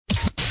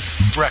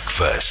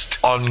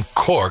Breakfast on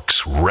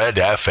Cork's Red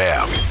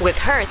FM. With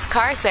Hertz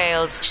Car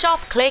Sales. Shop,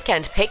 click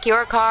and pick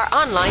your car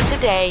online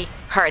today.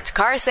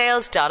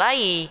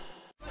 hertzcarsales.ie.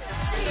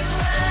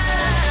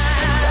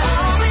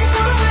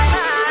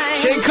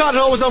 Shane Cotton,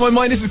 always on my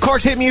mind. This is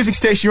Cork's hit music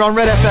station. You're on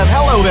Red FM.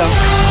 Hello there.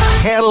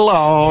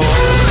 Hello.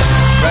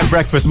 Red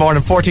Breakfast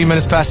morning, 14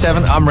 minutes past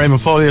 7. I'm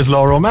Raymond Foley's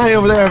Laura O'Mahony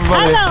over there,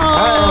 everybody.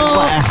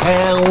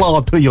 Hello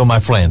to you, my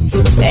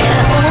friends.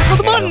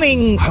 Good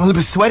morning. I'm a little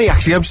bit sweaty,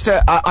 actually. I'm just,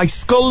 I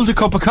sculled a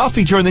cup of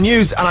coffee during the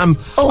news, and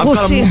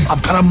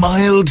I've got a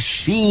mild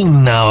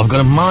sheen now.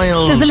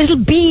 There's a little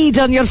bead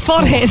on your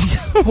forehead.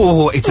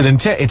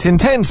 It's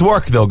intense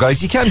work, though,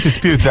 guys. You can't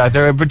dispute that.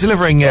 They're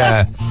delivering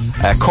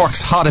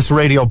Cork's hottest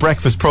radio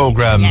breakfast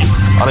program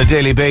on a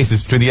daily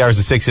basis between the hours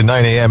of 6 and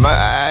 9 a.m.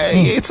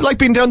 It's like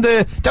being down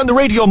the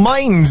radio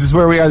mines is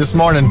where we are this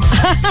morning.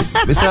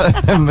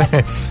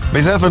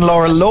 Myself and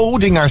Laura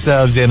loading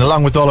ourselves in,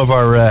 along with all of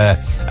our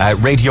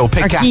radio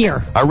pickaxes,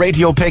 our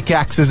radio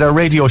pickaxes, our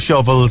radio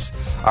shovels,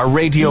 our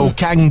radio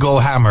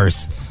Kango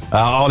hammers,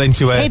 all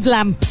into a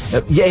headlamps.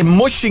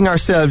 Mushing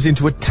ourselves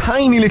into a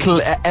tiny little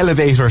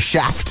elevator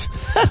shaft,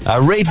 a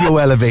radio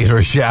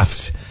elevator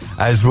shaft,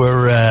 as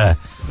we're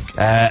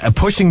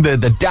pushing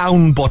the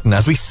down button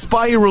as we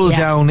spiral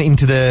down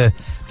into the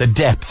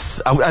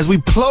depths, as we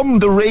plumb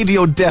the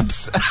radio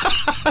depths.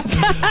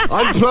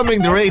 I'm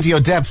plumbing the radio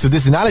depths of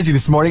this analogy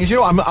this morning. You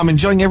know, I'm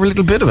enjoying every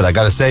little bit of it, I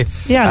gotta say.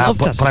 Yeah, I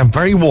loved it. But I'm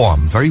very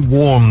warm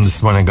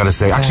this morning, I gotta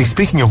say. Actually,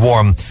 speaking of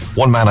warm,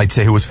 one man I'd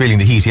say who was feeling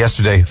the heat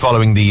yesterday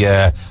following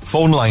the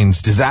phone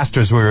lines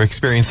disasters we were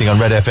experiencing on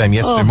Red FM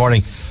yesterday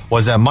morning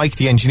was Mike,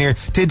 the engineer.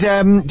 Did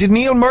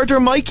Neil murder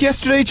Mike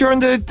yesterday during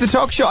the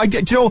talk show? I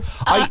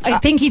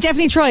think he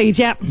definitely tried,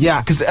 yeah.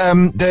 Yeah, because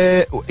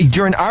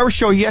during our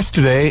show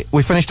yesterday,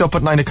 we finished up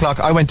at 9 o'clock.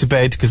 I went to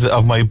bed because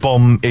of my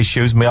bum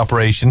issues, my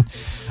operation.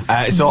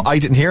 So I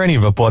didn't hear any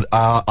of it, but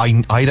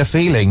I had a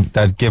feeling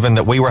that given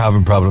that we were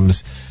having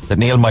problems, that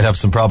Neil might have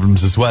some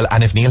problems as well.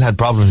 And if Neil had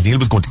problems, Neil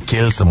was going to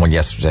kill someone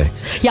yesterday.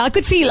 Yeah, I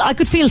could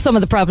feel some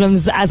of the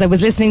problems as I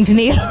was listening to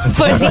Neil.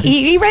 But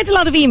he read a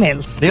lot of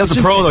emails. Neil's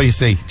a pro, though, you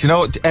see. Do you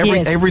know,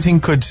 everything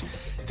could...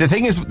 The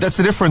thing is, that's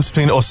the difference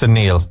between us and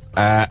Neil.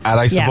 And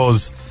I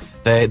suppose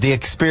the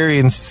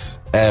experienced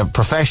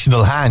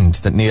professional hand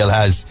that Neil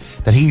has,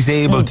 that he's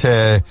able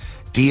to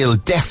deal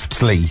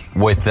deftly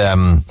with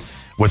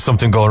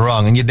something going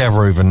wrong, and you'd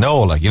never even know.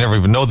 Like, you never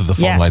even know that the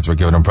phone lines were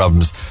giving him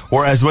problems.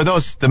 Whereas with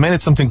us, the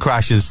minute something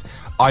crashes,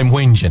 I'm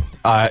whinging.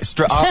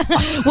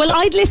 Well,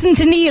 I'd listen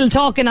to Neil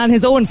talking on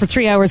his own for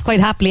 3 hours quite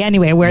happily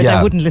anyway, whereas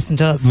I wouldn't listen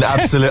to us.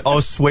 Absolutely.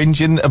 Us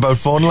whinging about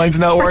phone lines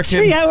not working?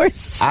 3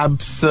 hours?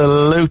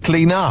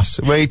 Absolutely not.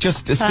 Wait,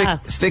 just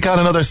stick on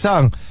another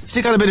song.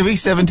 Stick on a bit of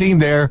E17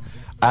 there,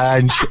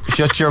 and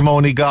shut your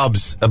moany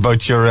gobs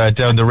about your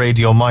down the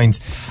radio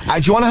minds.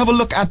 Do you want to have a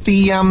look at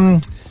the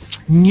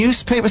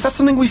newspapers? That's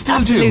something we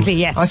still do. Absolutely,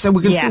 yes. I said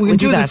we can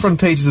do the front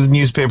pages of the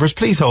newspapers.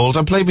 Please hold.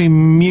 I'll play me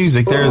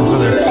music. There's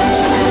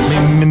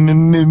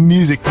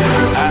music.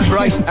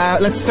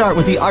 Let's start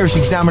with the Irish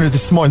Examiner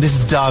this morning. This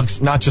is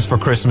dogs, not just for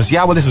Christmas.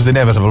 Yeah, well, this was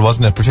inevitable,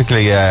 wasn't it?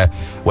 Particularly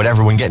with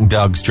everyone getting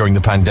dogs during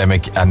the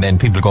pandemic and then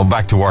people going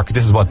back to work.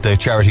 This is what the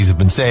charities have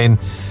been saying.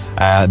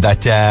 Don't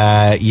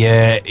get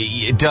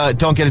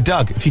a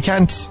dog. If you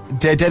can't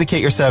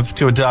dedicate yourself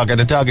to a dog,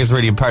 and a dog is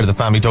really a part of the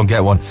family, don't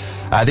get one.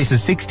 This is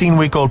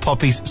 16-week-old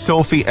puppies,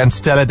 Sophie and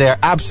Stella. They're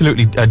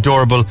absolutely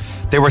adorable.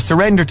 They were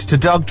surrendered to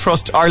Dog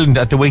Trust Ireland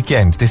at the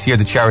weekend. This year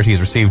the charity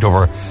has received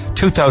over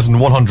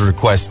 2,100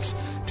 requests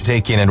to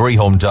take in and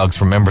rehome dogs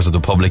from members of the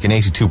public, an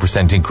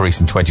 82%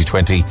 increase in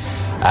 2020.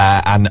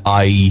 And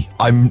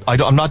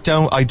I'm not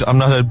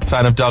a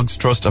fan of Dogs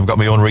Trust. I've got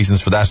my own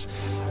reasons for that.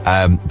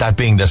 That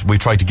being that we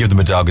tried to give them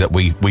a dog, that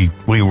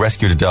we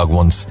rescued a dog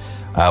once.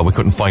 We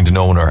couldn't find an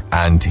owner,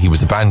 and he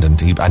was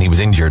abandoned, and he was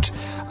injured,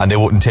 and they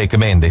wouldn't take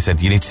him in. They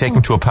said, you need to take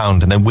him to a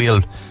pound, and then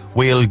we'll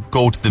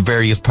go to the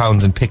various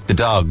pounds and pick the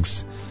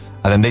dogs.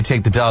 And then they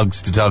take the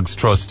dogs to Dogs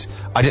Trust.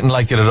 I didn't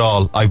like it at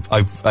all.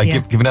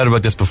 I've given out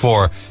about this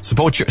before.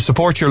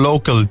 Support your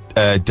local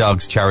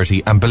dogs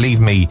charity, and believe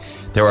me,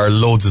 there are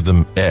loads of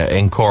them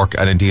in Cork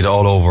and indeed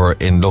all over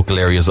in local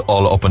areas,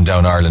 all up and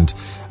down Ireland.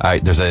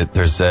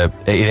 There's in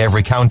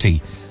every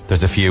county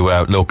there's a few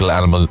local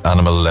animal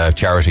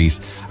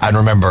charities. And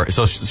remember,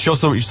 so show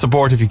some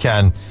support if you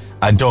can,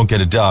 and don't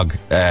get a dog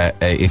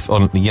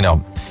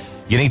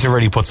you need to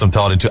really put some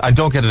thought into it. And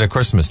don't get it at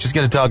Christmas. Just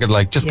get a dog at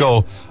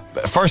go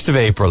 1st of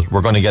April.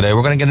 We're going to get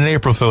an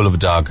April Fool of a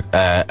dog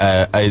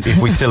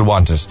if we still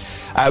want it.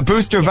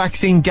 Booster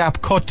vaccine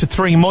gap cut to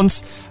 3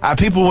 months.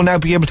 People will now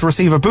be able to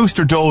receive a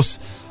booster dose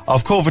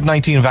of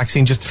COVID-19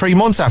 vaccine just 3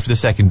 months after the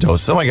second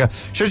dose. Oh my God.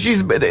 Sure,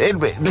 they'll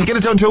get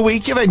it down to a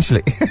week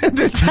eventually.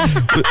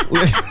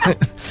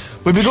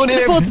 We'll be going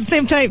in both at the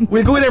same time.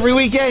 We'll go in every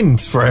weekend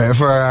for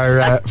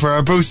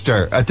our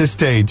booster at this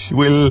stage.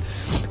 We'll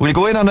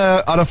go in on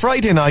a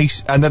Friday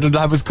night, and that'll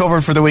have us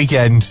covered for the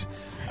weekend.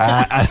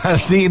 And I'll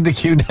see you in the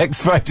queue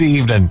next Friday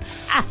evening.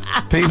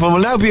 People will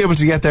now be able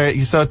to get there.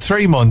 So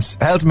 3 months,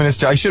 Health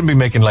Minister, I shouldn't be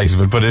making light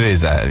of it, but it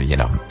is,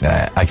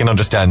 I can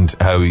understand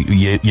how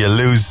you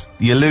lose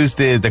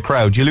the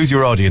crowd, you lose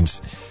your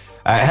audience.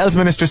 Health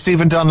Minister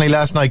Stephen Donnelly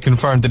last night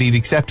confirmed that he'd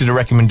accepted a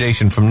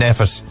recommendation from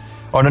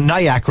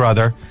NIAC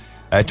rather,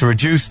 to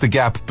reduce the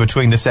gap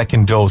between the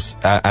second dose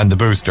and the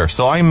booster.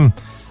 So I'm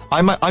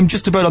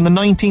just about on the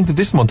 19th of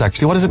this month,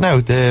 actually. What is it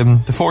now?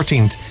 The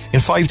 14th. In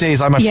 5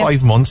 days, I'm at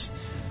 5 months.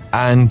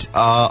 And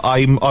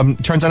I'm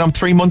turns out I'm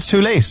 3 months too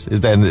late.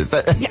 Is that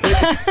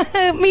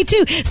Me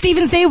too.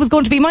 Stephen's Day was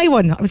going to be my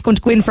one. I was going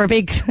to go in for a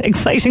big,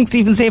 exciting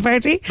Stephen's Day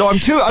party. No, I'm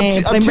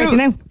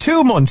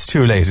 2 months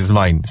too late is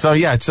mine. So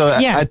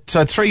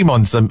at 3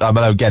 months I'm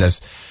allowed to get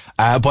it.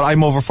 But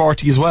I'm over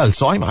 40 as well.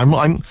 So am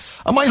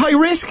I high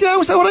risk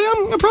now? Is that what I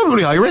am? I'm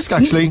probably high risk,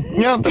 actually.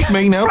 Yeah, that's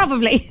me now.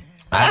 Probably.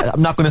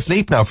 I'm not going to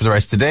sleep now for the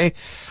rest of the day.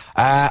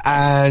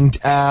 And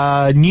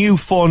a new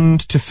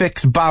fund to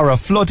fix Barra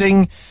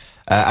flooding.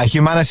 A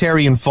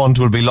humanitarian fund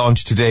will be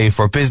launched today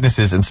for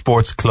businesses and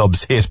sports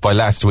clubs hit by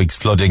last week's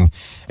flooding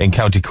in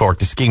County Cork.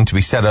 The scheme to be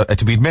set up,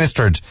 to be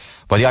administered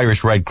by the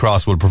Irish Red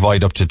Cross will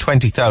provide up to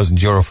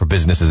 €20,000 for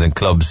businesses and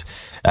clubs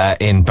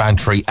in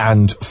Bantry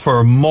and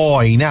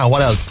Fermoy. Now,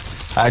 what else?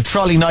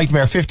 Trolley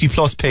nightmare, 50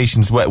 plus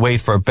patients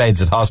wait for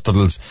beds at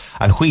hospitals,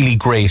 and Wheelie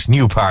Great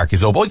new park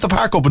is open. The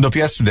park opened up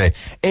yesterday.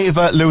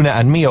 Ava, Luna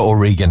and Mia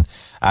O'Regan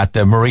at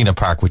the Marina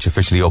Park, which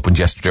officially opened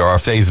yesterday, or a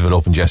phase of it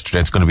opened yesterday.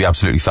 It's going to be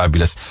absolutely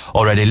fabulous.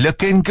 Already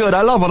looking good.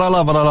 I love it,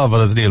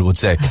 as Neil would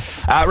say.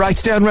 Right,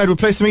 down red, we'll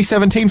play some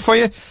E17 for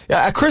you.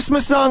 A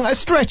Christmas song, a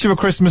stretch of a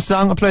Christmas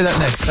song. I'll play that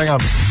next. Hang on.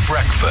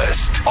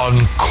 Breakfast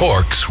on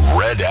Cork's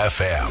Red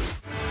FM.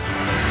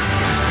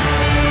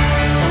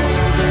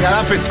 Yeah,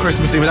 that bit's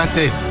Christmassy, but that's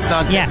it. It's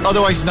not. Yeah.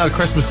 Otherwise, it's not a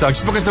Christmas song.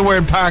 Just because they're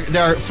wearing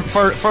their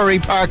furry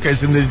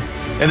parkas in the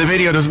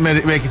video doesn't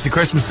make it a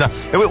Christmas song.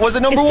 Was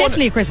it number one? It's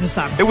definitely a Christmas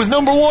song. It was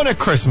number one at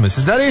Christmas.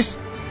 Is that it?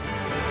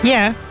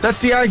 Yeah. That's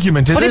the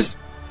argument, is it?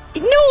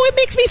 No, it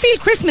makes me feel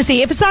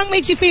Christmassy. If a song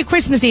makes you feel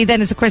Christmassy,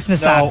 then it's a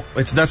Christmas song.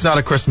 No, that's not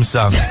a Christmas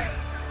song.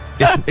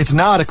 It's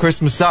not a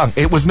Christmas song.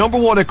 It was number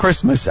one at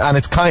Christmas, and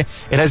it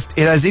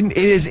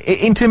is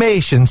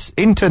intonations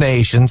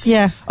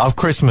of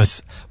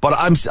Christmas. But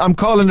I'm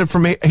calling it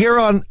from here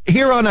on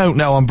out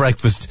now on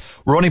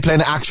breakfast. We're only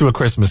playing actual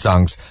Christmas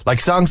songs, like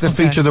songs that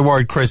feature the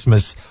word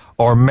Christmas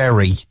or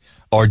merry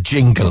or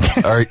jingle,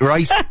 or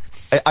right.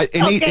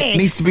 It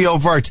needs to be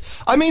overt.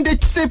 I mean, they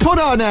put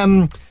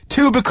on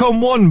Two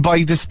Become One by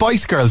the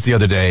Spice Girls the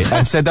other day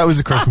and said that was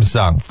a Christmas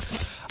song.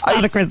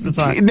 Not a Christmas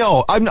song.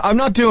 No, I'm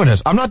not doing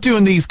it. I'm not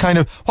doing these kind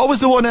of. What was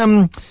the one?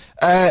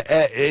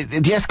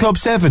 The S Club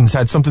Sevens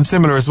had something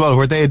similar as well,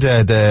 where they had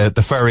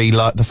the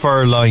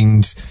fur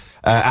lined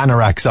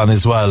anoraks on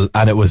as well,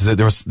 and it was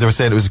they were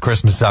saying it was a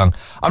Christmas song.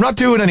 I'm not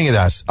doing any of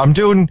that. I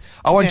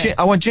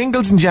want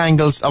jingles and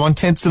jangles. I want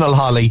tinsel and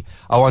holly.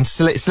 I want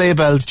sleigh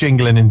bells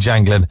jingling and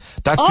jangling.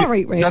 That's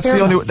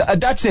the only.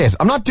 That's it.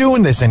 I'm not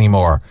doing this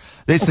anymore.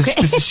 This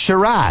is a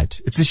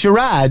charade. It's a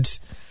charade.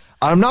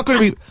 I'm not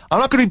going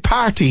to be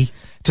party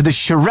to the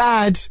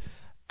charade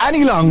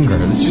any longer.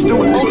 It's just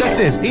that's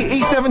it.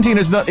 E17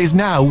 is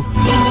now.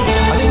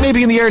 I think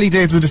maybe in the early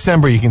days of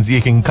December you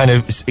can kind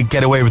of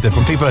get away with it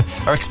when people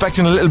are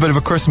expecting a little bit of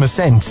a Christmas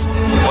sense.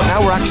 But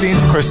now we're actually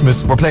into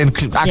Christmas. We're playing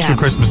actual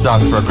Christmas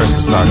songs for our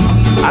Christmas songs,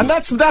 and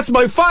that's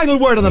my final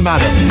word on the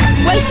matter.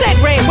 Well said,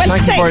 Ray.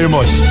 Thank you very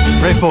much.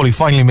 Ray Foley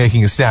finally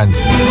making a stand.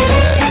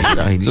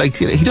 He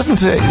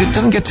doesn't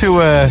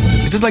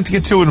like to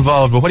get too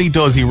involved, but when he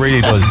does, he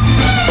really does.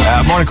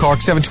 Morning Cork,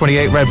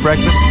 7:28, Red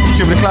Breakfast.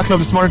 Stupid O'Clock Club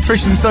this morning.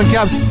 Trish and Sun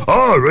Cabs.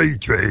 All right,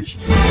 Trish.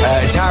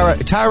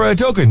 Tara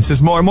Duggan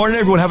says, morning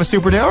everyone, have a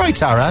super day. All right,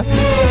 Tara.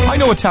 I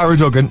know a Tara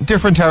Duggan.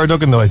 Different Tara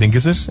Duggan though, I think,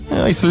 is it?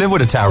 I used to live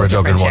with a Tara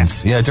Duggan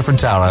once. Yeah, different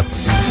Tara.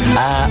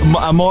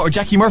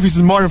 Jackie Murphy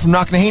says, morning from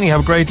Knocknaheeny.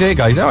 Have a great day,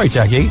 guys. All right,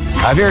 Jackie.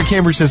 Vera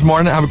Cambridge says,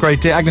 morning. Have a great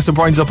day. Agnes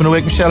O'Brien's up and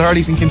awake. Michelle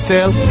Hurley's in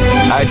Kinsale.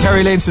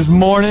 Terry Lane says,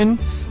 morning.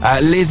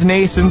 Liz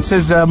Nason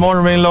says,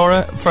 morning, Rain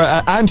Laura.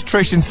 And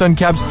Trish and Sun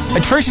Cabs.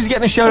 And Trish is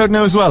getting a shout out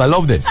now as well. I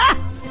love this.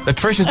 That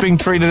Trish is being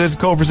treated as a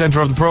co-presenter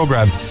of the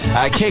programme.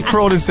 Kate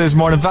Cronin says,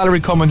 morning. Valerie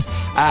Cummins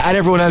and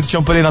everyone else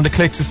jumping in on the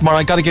clicks this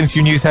morning. I got to get into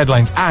your news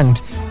headlines. And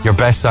your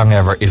best song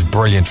ever is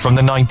brilliant from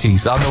the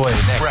 90s. On the way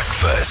next.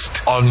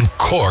 Breakfast on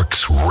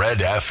Cork's Red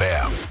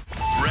FM.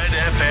 Red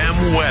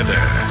FM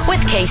weather.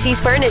 With Casey's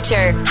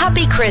Furniture.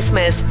 Happy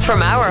Christmas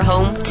from our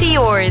home to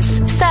yours.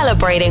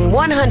 Celebrating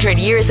 100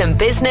 years in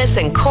business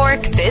in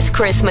Cork this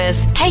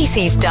Christmas.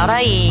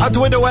 Casey's.ie. Out the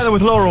window weather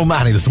with Laura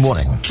O'Mahony this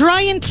morning.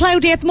 Dry and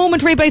cloudy at the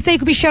moment, Ray, but I'd say it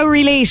could be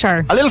showery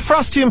later. A little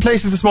frosty in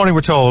places this morning,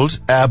 we're told,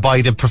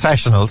 by the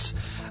professionals.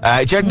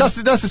 Not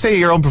to say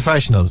you're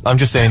unprofessional. I'm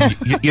just saying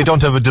you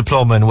don't have a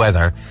diploma in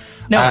weather.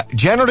 No.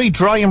 Generally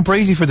dry and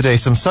breezy for the day.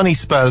 Some sunny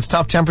spells.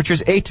 Top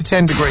temperatures 8 to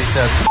 10 degrees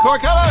Celsius. Cork,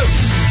 hello!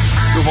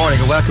 Good morning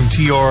and welcome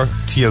to your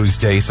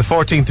Tuesday. It's the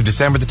 14th of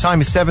December. The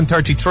time is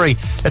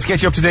 7:33. Let's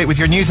get you up to date with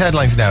your news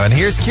headlines now. And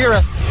here's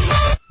Ciara.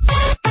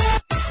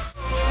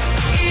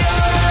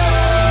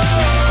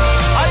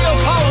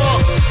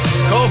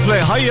 play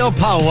Higher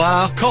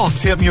Power,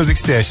 Cork's hit music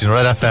station,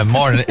 Red FM.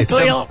 Morning. It's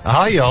Hiya.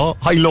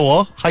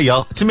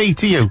 Hiya. To me,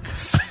 to you.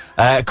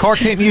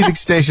 Cork's hit music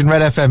station,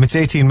 Red FM. It's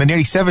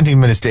nearly 17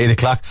 minutes to 8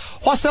 o'clock.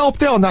 What's that up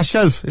there on that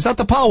shelf? Is that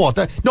the power?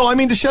 No, I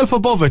mean the shelf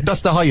above it.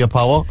 That's the higher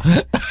power.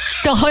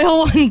 The higher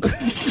one.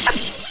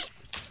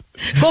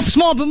 Go up a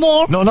small bit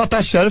more. No, not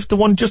that shelf. The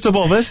one just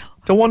above it.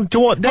 The one next.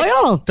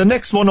 Oh, yeah. The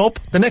next one up.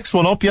 The next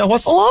one up. Yeah.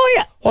 What's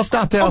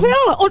that there? Oh,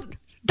 yeah. Oh,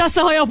 that's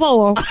the higher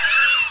power.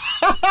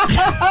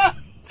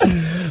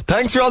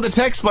 Thanks for all the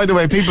texts, by the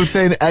way. People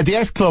saying the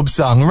S Club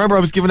song. Remember, I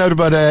was giving out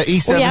about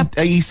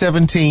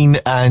E17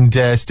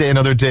 and Stay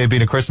Another Day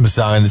being a Christmas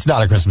song, and it's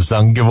not a Christmas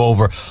song. Give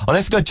over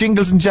unless it's got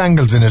jingles and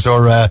jangles in it,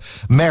 or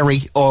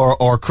merry, or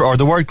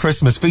the word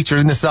Christmas featured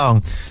in the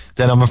song.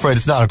 Then I'm afraid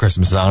it's not a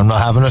Christmas song. I'm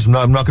not having it.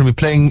 I'm not going to be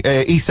playing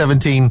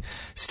E17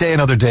 Stay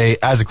Another Day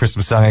as a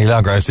Christmas song any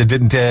longer. I said,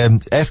 didn't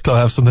S Club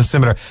have something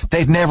similar?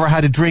 They'd never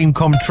had a dream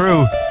come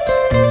true.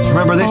 Do you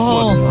remember this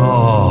one?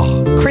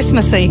 Oh,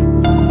 Christmassy.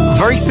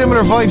 Very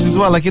similar vibes as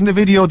well. Like in the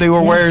video, they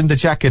were wearing the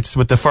jackets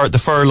with the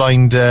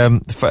fur-lined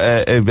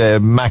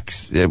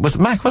Max. Was it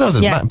Mac? What was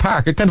it? Yeah.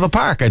 Parker, kind of a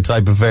Parker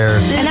type of hair.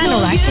 An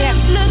anorak, yeah.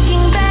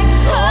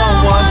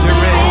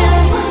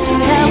 Wondering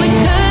how it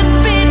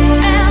could be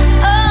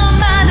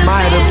now.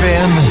 might have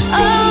been.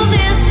 All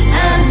this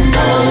I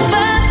know,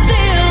 but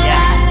still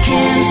I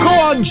can't Go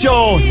on,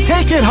 Joe.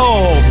 Take it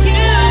home. let you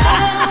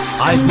go.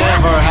 I've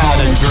never had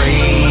a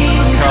dream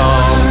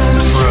come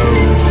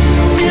true.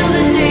 Till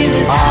the day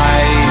that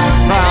I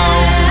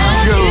found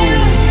you.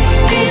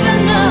 even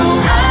though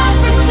I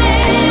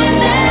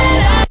pretend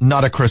that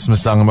Not a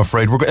Christmas song, I'm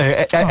afraid.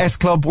 S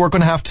Club, we're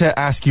going to have to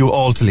ask you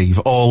all to leave.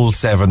 All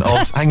 7.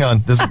 Hang on.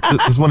 There's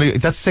one.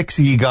 That's 6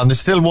 of you gone.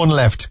 There's still one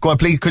left. Go on,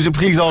 please. Could you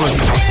please all of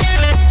you?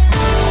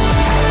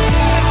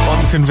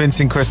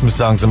 Unconvincing Christmas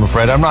songs, I'm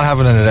afraid. I'm not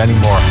having it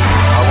anymore.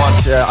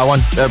 I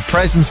want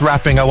presents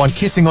wrapping. I want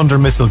kissing under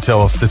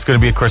mistletoe. If that's going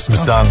to be a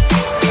Christmas song.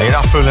 You're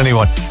not fooling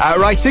anyone.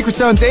 Right, Secret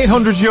Sounds,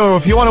 €800.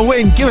 If you want to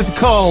win, give us a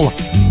call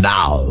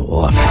now.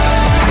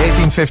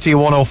 1850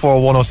 104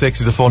 106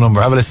 is the phone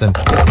number. Have a listen.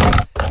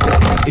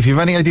 If you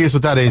have any ideas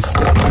what that is,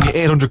 give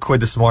you 800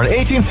 quid this morning.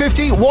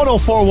 1850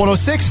 104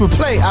 106. We'll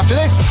play after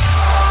this.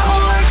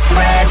 Cork's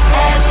Red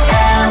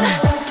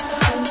FM.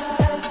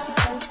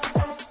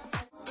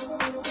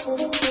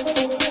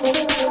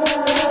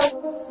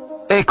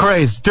 Hey,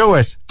 Craze, do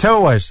it.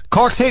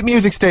 Cork's hit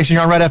music station.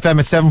 You're on Red FM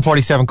at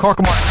 7:47. Cork,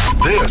 come on.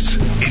 This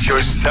is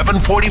your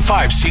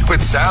 745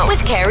 Secret Sound.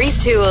 With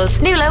Kerry's Tools.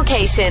 New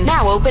location.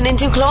 Now open in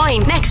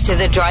Ducloyne. Next to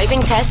the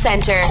driving test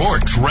centre.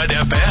 Cork's Red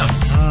FM.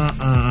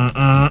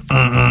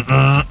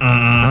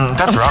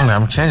 That's wrong there.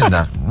 I'm changing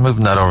that. I'm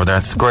moving that over there.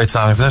 It's a great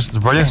song, isn't it? It's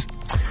brilliant.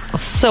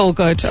 So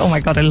good. Oh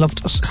my God, I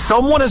loved it.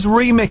 Someone has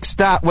remixed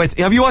that with...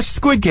 Have you watched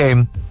Squid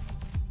Game?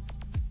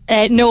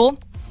 No.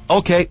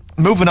 Okay,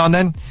 moving on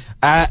then.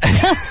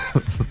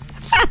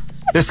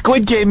 The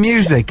Squid Game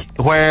music,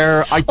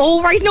 where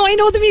Oh, right, no, I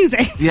know the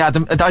music. Yeah,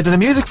 either the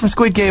music from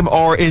Squid Game,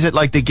 or is it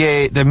like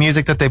the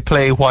music that they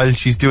play while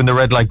she's doing the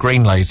red light,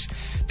 green light?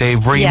 They've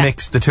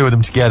remixed the two of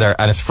them together,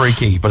 and it's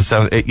freaky. But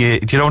do you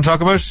know what I'm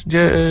talking about?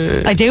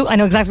 I do. I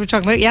know exactly what you're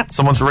talking about, yeah.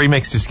 Someone's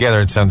remixed it together.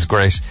 It sounds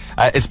great.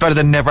 It's better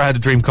than Never Had a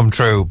Dream Come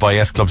True by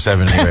S Club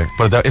 7 anyway.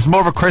 But it's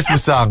more of a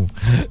Christmas song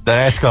than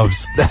S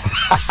Club's.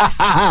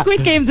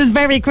 Squid Games is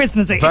very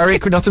Christmassy.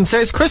 Nothing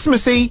says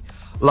Christmassy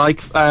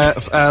like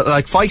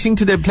fighting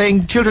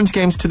playing children's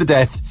games to the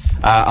death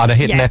on a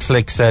hit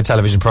Netflix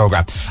television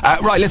program.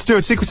 Right, let's do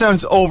it. Secret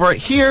Sounds over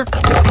here.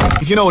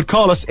 If you know it,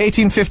 call us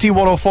 1850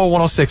 104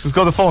 106. Let's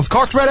go to the phones.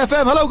 Cork's Red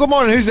FM. Hello, good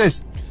morning. Who's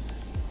this?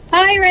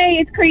 Hi, Ray.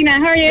 It's Karina.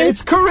 How are you?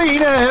 It's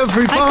Karina,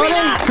 everybody.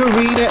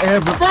 Karina,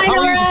 everybody. Hi, How are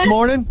you Laura. this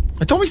morning?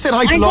 I told me to say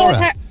hi to I'm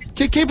Laura.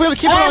 good. Keep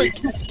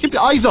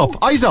the eyes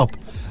up.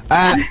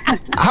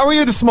 How are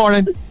you this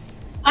morning?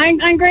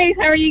 I'm great.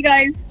 How are you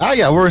guys?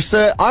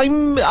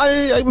 I'm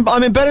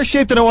in better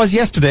shape than I was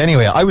yesterday.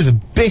 Anyway, I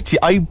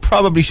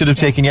probably should have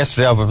taken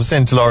yesterday off. I was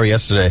saying to Laura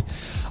yesterday,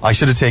 I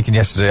should have taken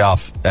yesterday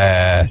off.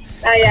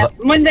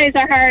 Mondays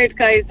are hard,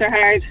 guys. They're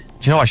hard. Do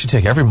you know, I should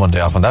take every Monday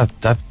off on that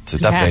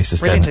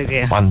basis then.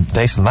 Idea.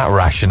 Based on that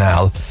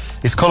rationale.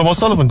 Is Colm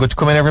O'Sullivan good to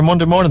come in every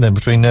Monday morning then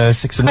between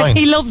 6 and 9?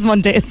 He loves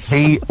Mondays.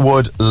 He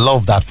would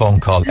love that phone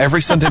call. Every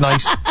Sunday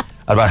night at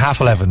about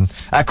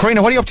 11:30.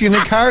 Karina, what are you up to in the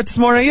car this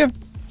morning, are you?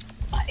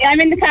 I'm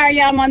in the car,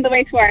 I'm on the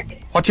way to work.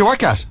 What do you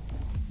work at?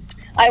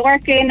 I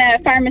work in a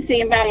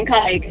pharmacy in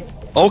Ballincollig.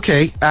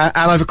 Okay, and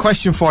I have a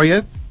question for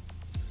you.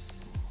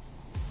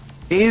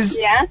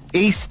 Is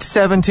East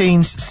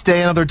 17's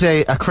Stay Another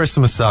Day a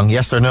Christmas song,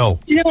 yes or no?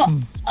 Do you know what?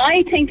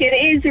 I think it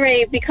is,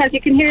 Ray, because you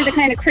can hear the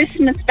kind of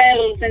Christmas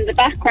bells in the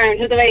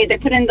background of the way they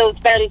put in those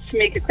bells to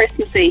make it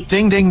Christmassy.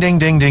 Ding, ding, ding,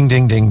 ding, ding,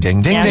 ding, ding,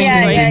 ding, ding, ding,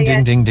 ding,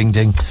 ding, ding, ding,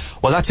 ding.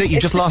 Well, that's it. You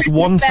just lost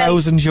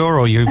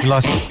 €1,000. You've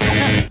lost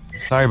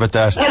Sorry about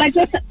that.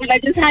 Will I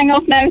just hang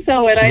up now?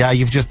 So will I? Yeah,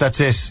 that's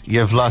it.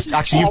 You've lost.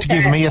 Actually, you have to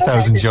give me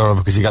 €1,000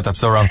 because you got that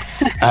so wrong.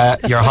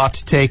 Your hot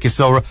take is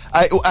so wrong.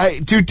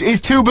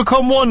 Is Two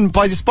Become One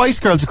by the Spice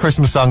Girls a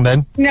Christmas song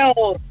then? No,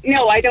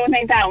 I don't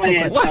think that one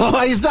is.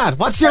 Why is that?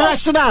 What's your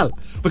rationale?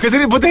 Because they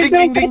didn't put the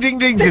ding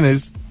dings in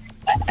it.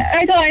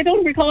 I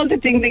don't recall the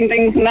ding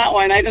dings in that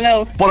one. I don't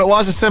know. But it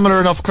was a similar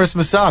enough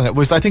Christmas song.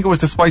 I think it was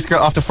the Spice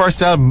Girls off the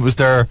first album. It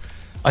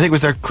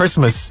was their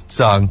Christmas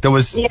song.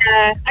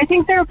 Yeah, I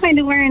think they were kind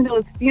of wearing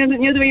those, the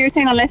way you were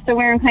saying, unless they're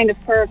wearing kind of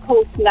fur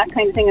coats and that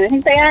kind of thing. And I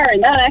think they are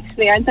in that,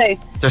 actually, aren't they?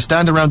 They're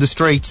standing around the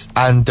streets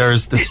and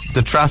there's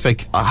the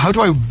traffic. How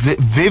do I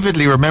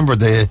vividly remember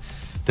the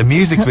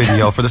music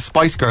video for the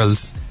Spice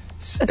Girls?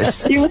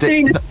 You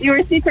were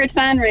a secret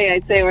fan, Ray,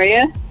 I'd say, were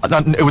you?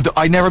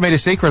 I never made a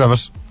secret of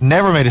it.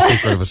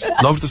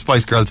 Loved the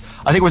Spice Girls.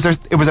 I think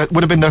it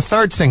would have been their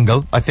third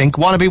single, I think.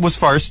 Wannabe was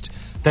first.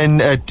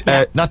 Then,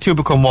 not Two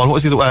Become One. What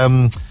was the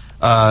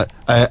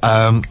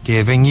other?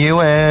 Giving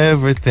you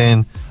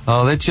everything.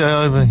 All that you,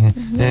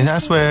 I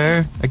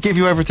swear. I give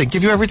you everything.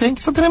 Give you everything?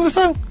 Is that the name of the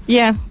song?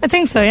 Yeah, I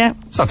think so, yeah.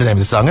 It's not the name of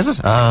the song, is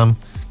it?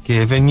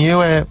 Giving you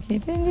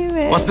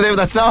What's the name of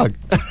that song?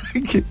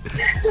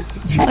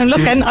 I'm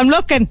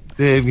looking.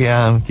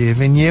 I'm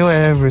giving you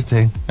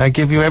everything. I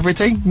give you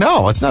everything?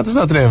 No, it's not. That's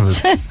not the name of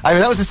it. I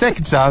mean, that was the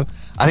second song.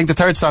 I think the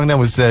third song then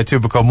was Two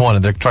Become One,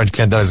 and they're trying to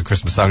claim that as a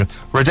Christmas song.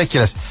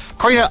 Ridiculous.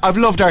 Karina, I've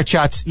loved our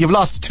chats. You've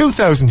lost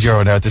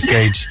 €2,000 now at this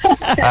stage.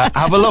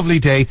 Have a lovely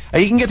day.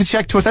 You can get the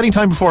check to us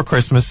anytime before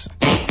Christmas.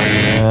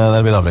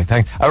 That'll be lovely.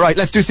 Thanks. All right,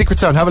 let's do Secret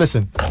Sound. Have a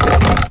listen.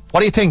 What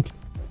do you think?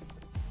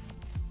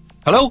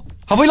 Hello?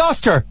 Have we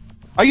lost her?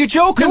 Are you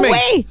joking me? No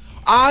way.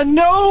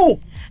 No.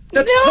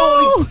 That's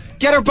totally...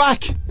 Get her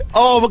back.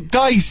 Oh,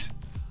 guys.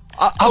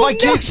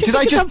 Did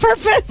I just... on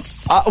purpose?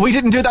 We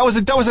didn't do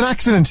that. That was an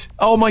accident.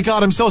 Oh my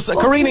God, I'm so sorry.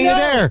 Karina, you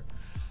there?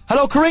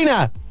 Hello,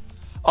 Karina.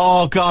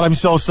 Oh God, I'm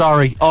so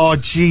sorry. Oh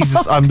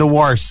Jesus, I'm the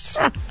worst.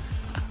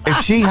 If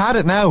she had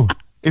it now,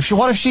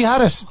 what if she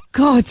had it?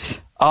 God.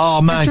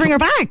 Oh man, bring her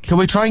back. Can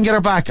we try and get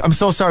her back? I'm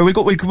so sorry. We'll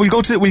get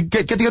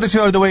the other two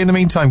out of the way in the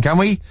meantime, can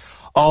we?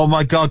 Oh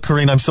my God,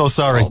 Karina, I'm so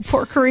sorry. Oh,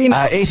 poor Karina.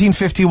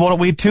 1851.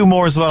 We had two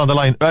more as well on the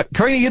line.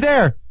 Karina, you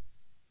there?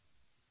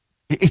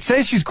 It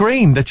says she's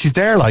green. That she's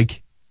there.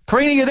 Like,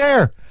 Karina, you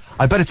there?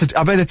 I bet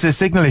it's a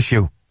signal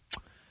issue.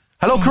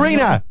 Hello,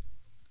 Karina.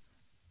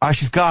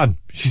 She's gone.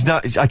 She's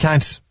not. I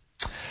can't.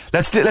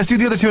 Let's do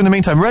the other two in the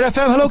meantime. Red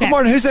FM. Hello. Okay. Good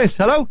morning. Who's this?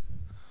 Hello.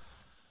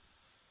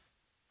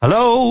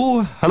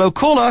 Hello,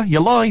 caller. You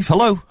live?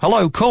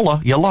 Hello, caller.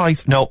 You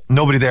live? No,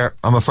 nobody there.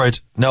 I'm afraid.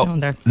 No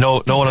one on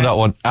that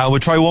one. We'll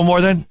try one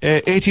more then.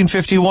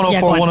 1850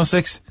 104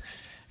 106.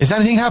 Is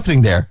anything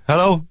happening there?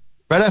 Hello,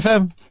 Red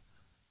FM.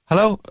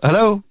 Hello.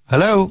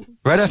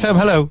 Red FM.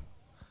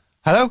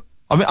 Hello.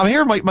 I'm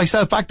hearing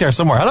myself back there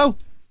somewhere.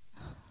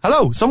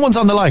 Hello. Someone's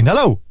on the line.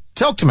 Hello.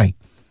 Talk to me.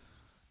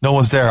 No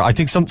one's there. I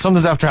think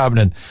something's after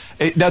happening.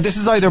 Now this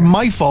is either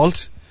my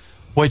fault,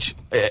 which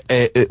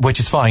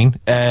is fine,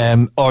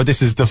 or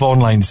this is the phone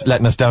lines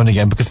letting us down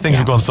again because things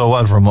are going so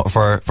well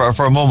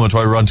for a moment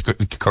while we run to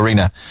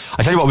Karina.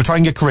 I tell you what, we'll try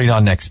and get Karina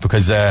on next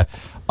because I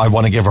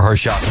want to give her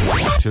shot.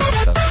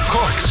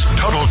 Cork's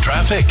Total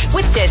Traffic.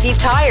 With Desi's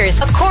Tyres,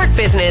 a Cork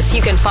business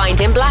you can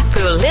find in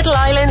Blackpool, Little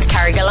Island,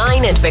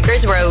 Carrigaline and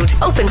Vickers Road.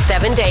 Open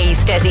 7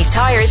 days.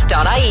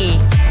 Desi'sTyres.ie.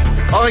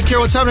 All right,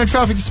 Ciara, what's happening in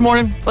traffic this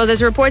morning? Well,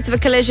 there's reports of a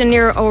collision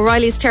near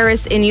O'Reilly's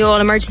Terrace in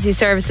Youghal. Emergency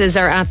services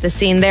are at the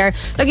scene there.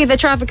 Looking at the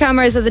traffic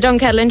cameras at the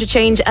Dunkettle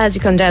interchange as you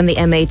come down the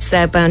M8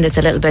 southbound, it's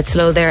a little bit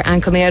slow there,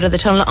 and coming out of the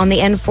tunnel on the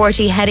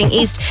N40 heading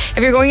east. If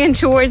you're going in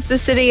towards the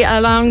city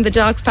along the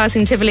docks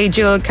passing Tivoli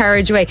dual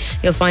carriageway,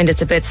 you'll find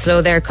it's a bit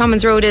slow there.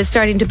 Commons Road is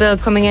starting to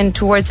build coming in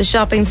towards the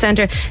shopping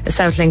centre. The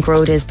South Link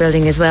Road is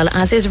building as well,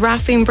 as is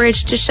Raffing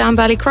Bridge to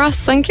Shambally Cross.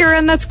 Thank you,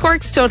 and that's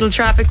Cork's Total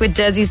Traffic with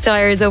Desi's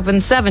Tyres, open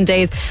 7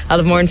 days. I'll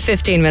have more in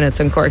 15 minutes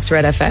on Cork's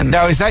Red FM.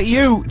 Now, is that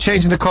you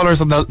changing the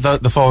colours on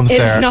the phones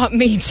there? It's not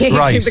me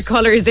changing the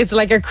colours. It's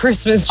like a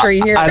Christmas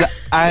tree here.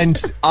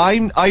 And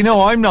I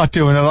know I'm not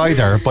doing it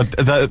either, but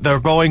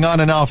they're going on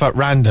and off at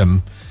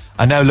random.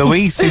 And now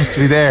Louise seems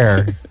to be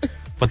there,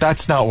 but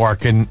that's not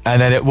working.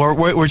 And then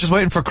we're just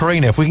waiting for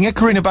Karina. If we can get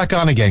Karina back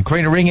on again,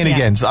 Karina, ring in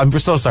again. So I'm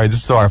so sorry. This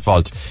is so our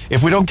fault.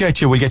 If we don't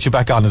get you, we'll get you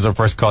back on as our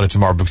first caller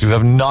tomorrow because we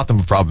have nothing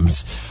but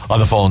problems on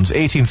the phones.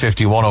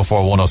 1850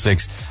 104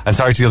 106. And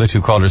sorry to the other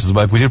two callers as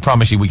well. We did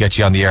promise you we'd get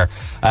you on the air.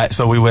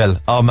 So we will.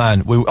 Oh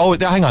man.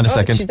 Hang on a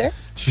second. Is she there?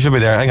 She should be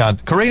there. Hang on.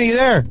 Karina, you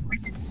there?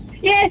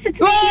 Yes, it's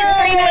me,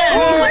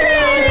 Karina.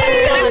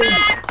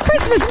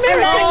 Christmas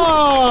miracle.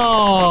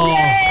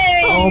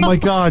 Oh my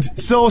God.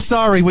 So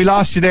sorry we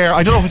lost you there.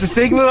 I don't know if it's a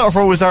signal or if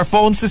it was our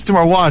phone system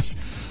or what.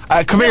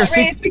 Come here.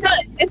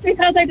 It's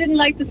because I didn't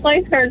like the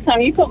Spice Girls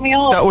song. You put me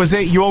off. That was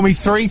it. You owe me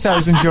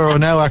 €3,000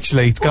 now,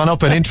 actually. It's gone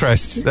up in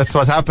interest. That's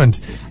what happened.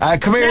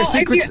 Come here,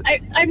 secret...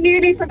 I've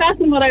nearly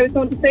forgotten what I was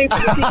going to say for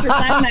the secret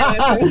sound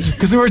now.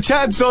 Because we were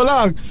chatting so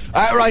long.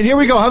 Right, here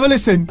we go. Have a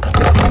listen.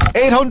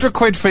 800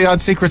 quid for you on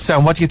Secret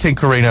Sound. What do you think,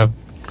 Karina?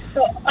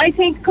 So I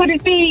think, could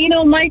it be,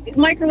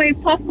 microwave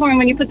popcorn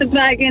when you put the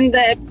bag in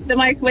the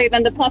microwave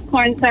and the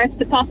popcorn starts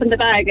to pop in the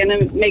bag and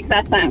it makes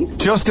that sound?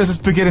 Just as it's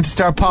beginning to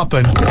start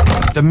popping,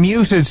 the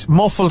muted,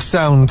 muffled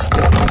sound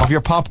of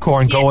your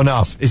popcorn going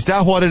off. Is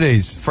that what it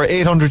is? For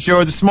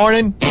 €800 this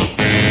morning?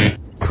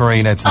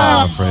 Karina, it's not,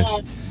 I'm afraid.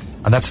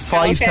 And that's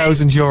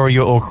 €5,000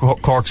 you owe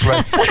Cork's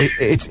Red.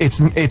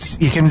 It's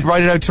you can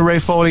write it out to Ray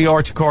Foley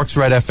or to Cork's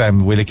Red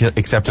FM. We'll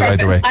accept it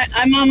either way.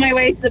 I'm on my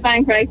way to the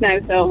bank right now,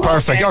 so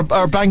perfect. Okay.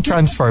 Our bank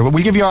transfer.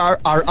 We'll give you our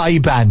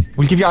IBAN.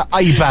 We'll give you our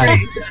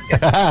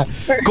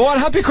IBAN. Go on,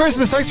 happy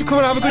Christmas. Thanks for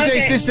coming. Have a good day.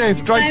 Stay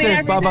safe. Drive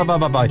safe.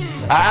 Bye.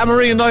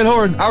 Anne-Marie and Niall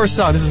Horan, our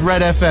song. This is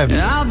Red FM.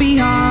 I'll be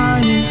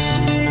honest.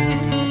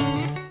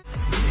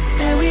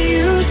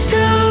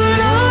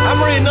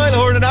 Anne-Marie and Niall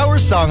Horan and our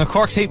song, a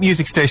Cork's hate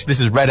music station. This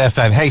is Red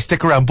FM. Hey,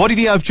 stick around. Buddy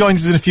the Elf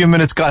joins us in a few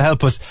minutes. God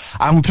help us.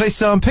 And we'll play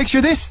some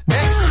Picture This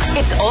next.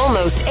 It's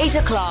almost 8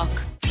 o'clock.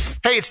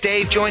 Hey, it's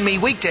Dave. Join me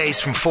weekdays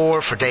from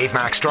 4 for Dave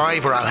Max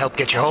Drive, where I'll help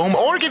get you home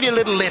or give you a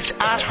little lift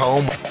at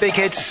home. Big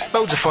hits,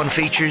 loads of fun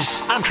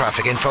features and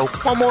traffic info.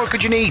 What more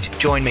could you need?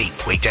 Join me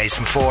weekdays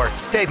from 4.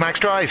 Dave Max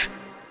Drive.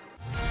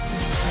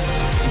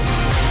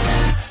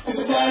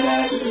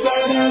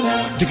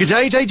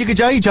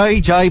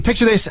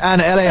 Picture This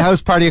and LA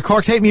House Party, a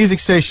Cork's hate music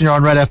station. You're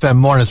on Red FM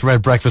Morning's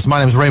Red Breakfast. My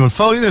name's Raymond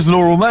Foley. There's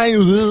Laura May.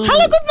 Hello,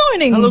 good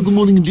morning. Hello, good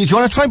morning. Do you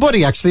want to try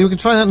Buddy, actually? We can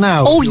try that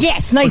now. Oh,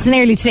 yes. Nice and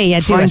early today.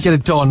 Try and get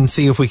it done and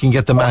see if we can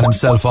get the man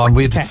himself on.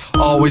 We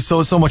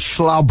saw so much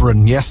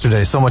slobbering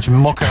yesterday, so much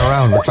mucking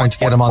around. We're trying to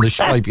get him on the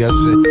Skype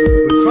yesterday.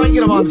 We'll try and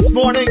get him on this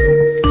morning.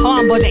 Come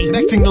on, Buddy.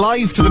 Connecting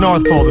live to the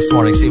North Pole this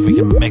morning. See if we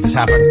can make this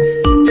happen.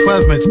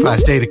 12 minutes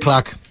past 8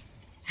 o'clock.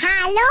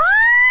 Hello?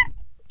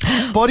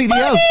 Buddy the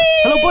Elf.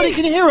 Hello, Buddy,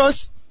 can you hear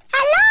us?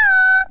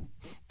 Hello?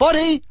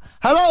 Buddy,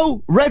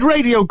 hello. Red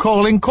Radio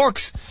calling,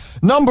 Cork's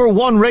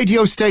 #1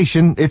 radio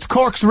station. It's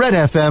Cork's Red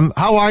FM.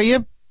 How are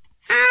you?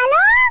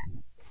 Hello?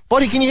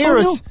 Buddy, can you hear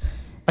us? No.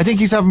 I think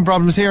he's having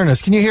problems hearing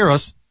us. Can you hear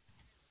us?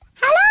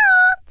 Hello?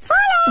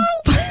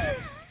 Foley?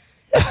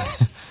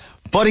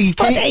 Buddy,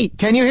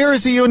 can you hear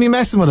us? Are you only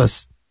messing with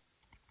us?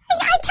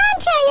 I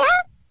can't hear you.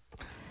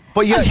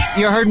 But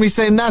you heard me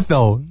saying that,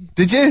 though.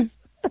 Did you?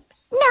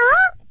 No.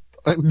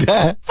 Buddy,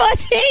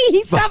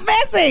 stop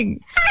messing.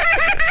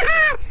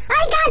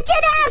 I got you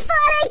there,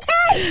 Foley.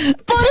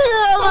 Buddy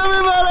the Elf,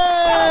 everybody!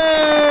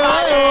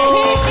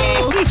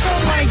 Oh,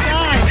 my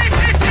God.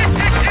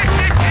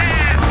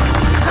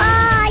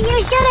 Oh, you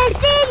should have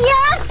seen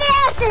your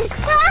faces.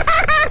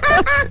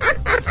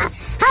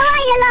 How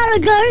are you, Laura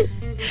girl?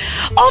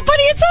 Oh,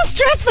 Buddy, it's so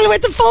stressful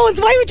with the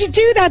phones. Why would you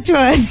do that to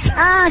us?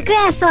 Oh,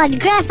 Grandpa,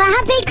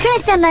 Happy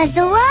Christmas,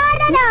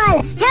 one and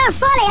all. Here,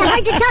 Foley, I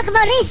heard you talk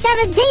about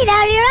E17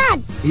 earlier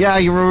on. Yeah,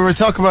 we were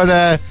talking about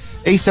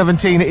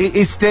E17.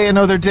 Is Stay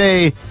Another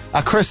Day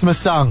a Christmas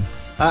song?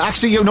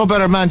 Actually, you're no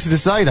better man to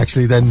decide,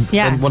 actually, than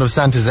one of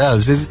Santa's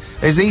elves. Is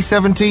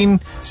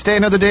E17 Stay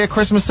Another Day a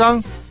Christmas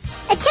song?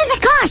 It is,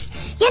 of course.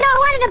 You know,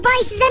 one of the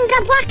boys ended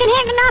up working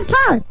here in the North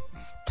Pole.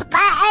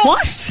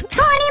 What?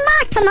 Tony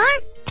Mortimer.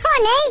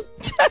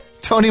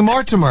 Tony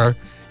Mortimer?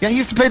 Yeah, he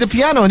used to play the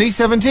piano in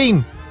E17.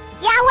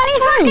 Yeah, well,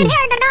 he's working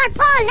here in the North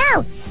Pole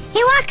now.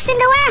 He works in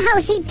the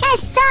warehouse. He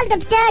tests all the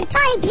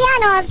toy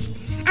pianos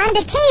and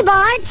the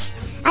keyboards.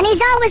 And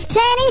he's always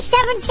playing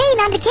E17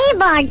 on the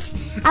keyboards.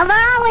 And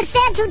we're always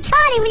saying to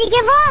Tony, will you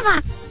give over?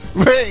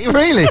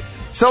 Really?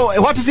 So,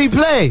 what does he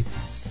play?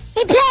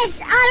 He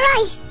plays All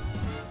Right.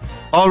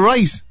 All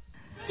Right?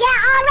 Yeah,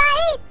 all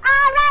right.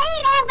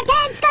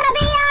 Everything's gonna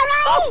be all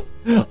right.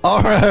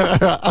 All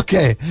right.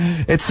 Okay.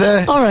 It's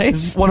all right.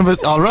 One of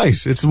us. All right.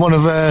 It's one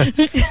of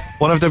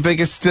their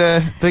biggest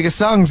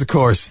songs, of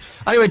course.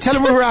 Anyway, tell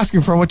him we were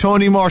asking for him with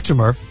Tony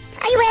Mortimer.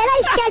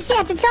 I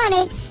said to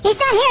Tony, he's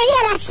not here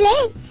yet,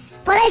 actually.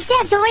 But I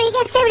said to him when he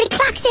gets there, when he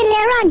clocks in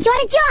later on, do you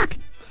want a joke?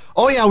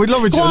 Oh yeah, we'd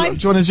love a joke.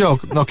 Do you want a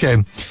joke?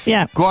 Okay.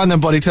 Yeah. Go on then,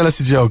 buddy. Tell us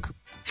a joke.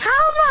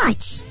 How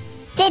much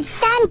did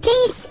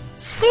Santa's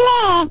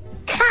sleigh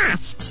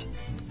cost?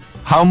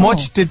 How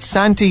much did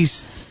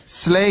Santa's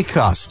sleigh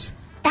cost?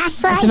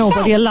 That's what I don't know,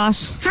 said. buddy, a lot.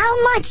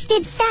 How much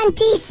did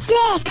Santa's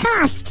sleigh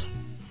cost?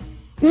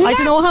 I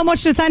don't know how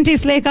much did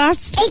Santa's sleigh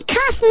cost. It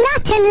cost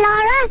nothing,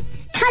 Laura,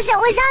 because it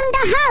was on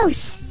the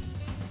house.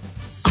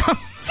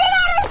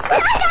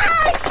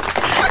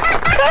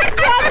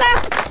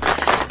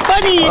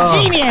 Buddy, you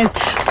genius.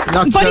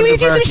 Buddy, will you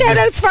do some shout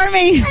outs for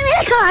me? Of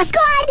course, go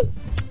on.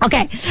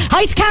 Okay.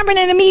 Hi to Cameron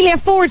and Amelia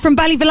Ford from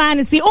Ballyvillan.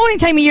 It's the only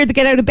time of year they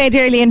get out of bed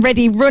early and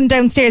ready, run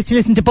downstairs to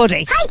listen to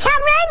Buddy. Hi,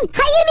 Cameron.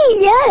 Hi,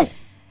 Amelia.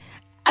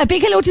 A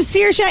big hello to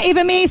Saoirse,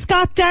 Eva May,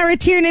 Scott, Dara,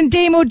 Tiernan,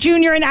 Damo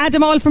Jr. and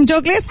Adam, all from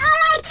Douglas. All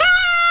right,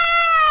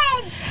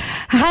 Karen.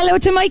 Hello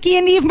to Mikey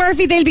and Eve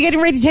Murphy. They'll be getting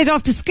ready to head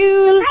off to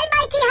school. Hi,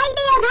 Mikey. Hi,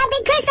 Eve.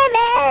 Happy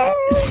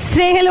Christmas.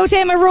 Say hello to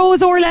Emma,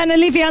 Rose, Orla and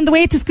Olivia on the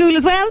way to school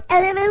as well.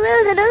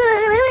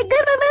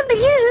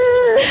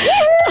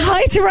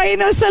 Hi to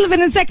Ryan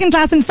O'Sullivan in second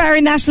class in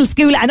Farron National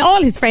School and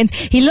all his friends.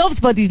 He loves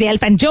Buddy the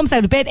Elf and jumps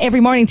out of bed every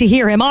morning to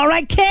hear him. All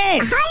right,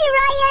 kid. Hi,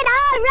 Ryan.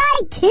 All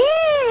right,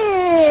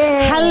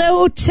 kid.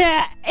 Hello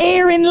to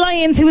Erin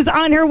Lyons, who is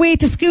on her way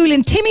to school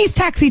in Timmy's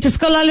taxi to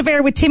Scull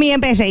Oliver with Timmy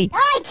and Betty. All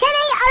right, Timmy.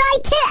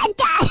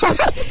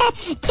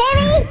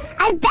 Timmy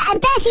and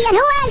Betty, and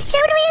who else? Who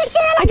do we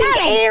still I think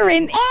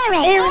Erin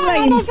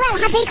as well.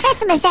 Happy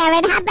Christmas,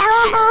 Erin.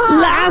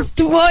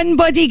 Last one,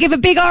 Buddy. Give a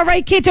big all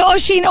right kid to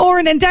Oisin,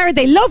 Oren and Darren.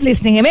 They love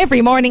listening to him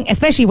every morning,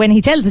 especially when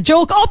he tells a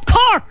joke. Up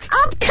Cork!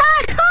 Up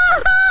Cork! Ho,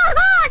 ho,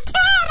 ho!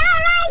 Kid!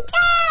 All right,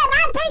 kid!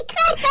 Happy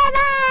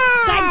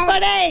Christmas! Thanks,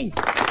 Buddy!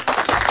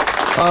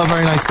 Oh,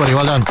 very nice, Buddy.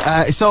 Well done.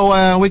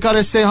 So we got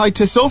to say hi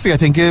to Sophie, I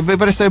think. We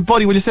better say,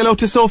 Buddy, will you say hello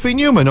to Sophie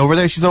Newman over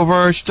there? She's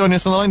joining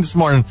us on the line this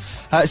morning.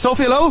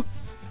 Sophie, hello?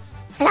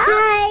 Hello?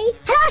 Hi.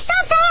 Hello,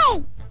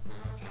 Sophie!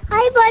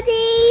 Hi,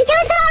 Buddy. Do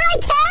it all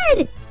right,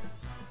 kid?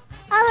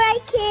 All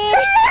right, kid.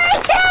 All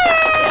right,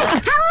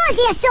 kid. How old are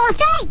you,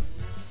 Sophie?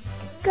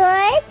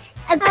 Good.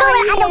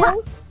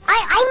 Cool.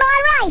 I'm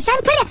all right.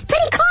 I'm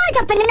pretty cold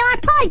up in the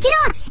North Pole. Do you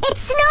know, it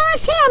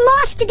snows here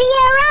most of the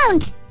year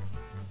round.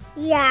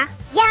 Yeah.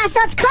 Yeah, so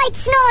it's quite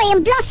snowy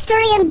and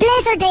blustery and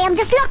blizzardy. I'm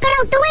just looking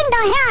out the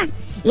window here.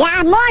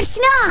 Yeah, more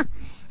snow.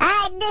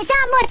 There's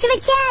not much of a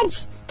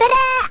change. But,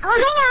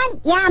 hang on.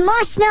 Yeah,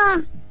 more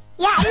snow.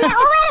 Yeah, wait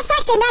a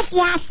second.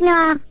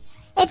 Snow.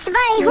 It's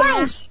very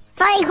white.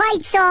 Very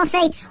white,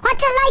 Sophie.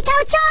 What's it like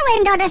out your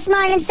window this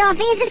morning,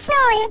 Sophie? Is it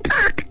snowy in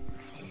Cork?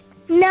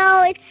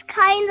 No, it's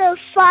kind of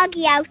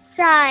foggy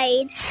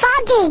outside.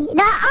 Foggy?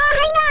 No,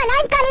 hang on.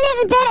 I've got a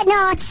little bit of...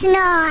 No, it's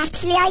snow,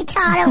 actually. I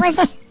thought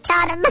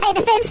it might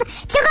have been... Do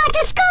you go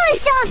to school,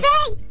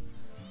 Sophie?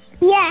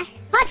 Yeah.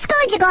 What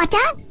school do you go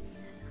to?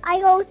 I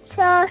go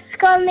to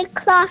School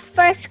Nicholas,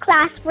 first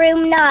class,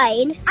 room 9.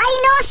 I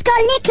know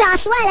School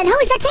Nicholas well, and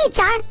who's your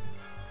teacher?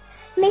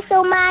 Miss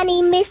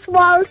O'Mani, Miss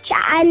Walsh,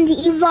 and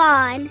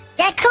Yvonne.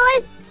 They're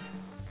cool?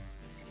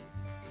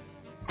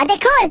 Are they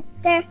cool?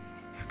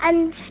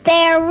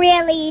 They're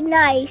really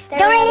nice.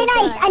 They're really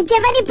nice. Good. And do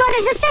you have any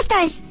brothers or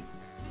sisters?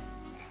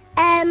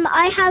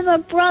 I have a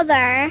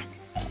brother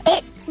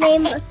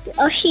named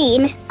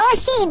Oisin.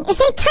 Oisin, is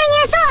he 3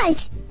 years old?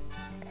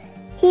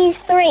 He's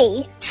 3. 3?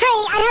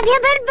 And have you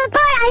been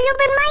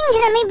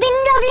minding him? He's been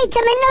lovely to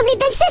my lovely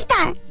big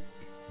sister?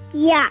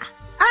 Yeah.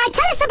 Alright,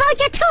 tell us about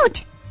your tooth.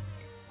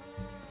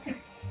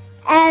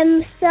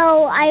 So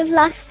I've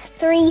lost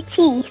 3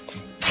 teeth.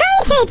 3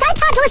 teeth? I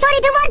thought it was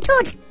only the 1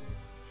 tooth.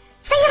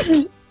 So the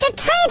 3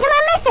 of them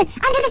are missing.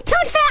 And the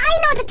tooth fairy, I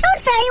know the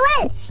tooth fairy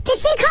well. Did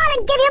she call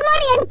and give you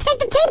money and take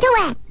the teeth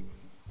away?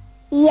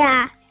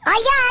 Yeah. Oh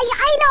yeah,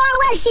 I know her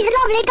well. She's a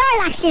lovely girl,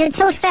 actually, the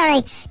tooth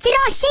fairy. Do you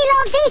know she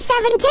loves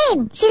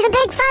E17? She's a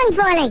big fan,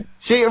 Foley.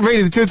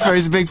 The tooth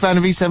fairy's a big fan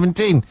of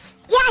E17.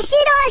 Yeah, she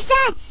knows.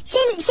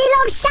 She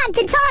loves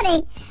Santa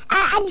Tony,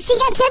 and she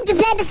gets him to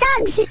play the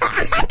songs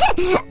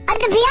on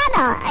the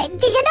piano.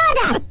 Did you know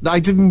that? I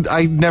didn't.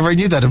 I never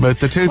knew that about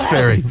the tooth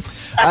fairy.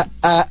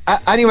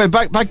 Anyway,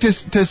 back to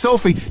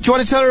Sophie. Do you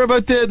want to tell her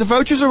about the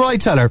vouchers, or will I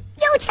tell her?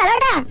 You tell her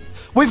there.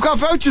 We've got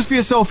vouchers for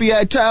you, Sophie.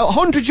 A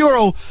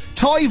 €100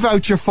 toy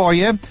voucher for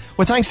you.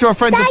 Well, thanks to our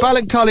friends at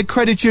Ballincollig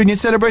Credit Union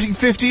celebrating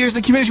 50 years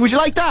in the community. Would you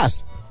like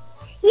that?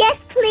 Yes,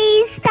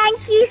 please.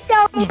 Thank you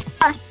so much.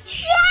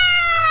 Yay!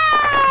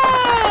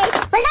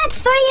 Well, that's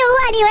for you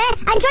anyway.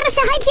 And do you want to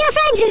say hi to your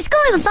friends in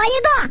school before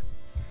you go?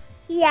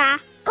 Yeah.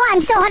 Go on,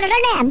 so what are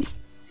their names?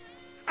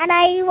 And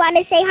I want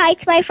to say hi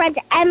to my friend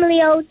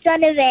Emily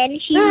O'Donovan.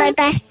 She's my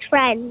best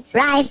friend.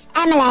 Right,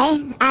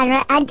 Emily.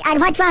 And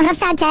what do you want of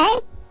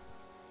Santa?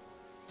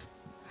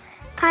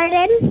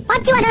 Pardon?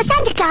 What do you want of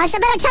Santa Claus? I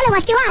better tell him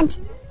what you want.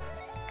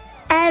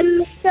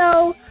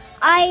 So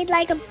I'd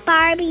like a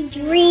Barbie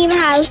dream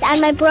house, and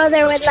my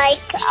brother would like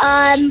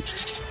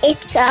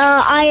it's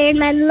Iron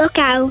Man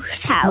lookout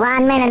house.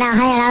 1 minute now,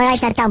 I'll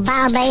write that down.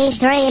 Barbie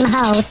dream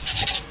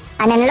house,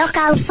 and then look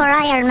out for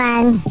Iron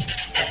Man.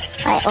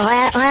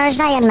 Where's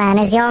Iron Man?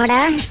 Is he over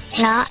there?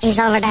 No, he's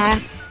over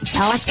there.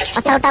 No,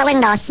 what's out that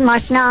window? More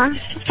snow.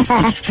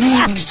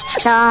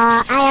 So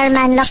Iron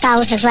Man look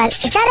out as well. Is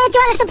that it? Do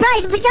you want a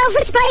surprise? Put you out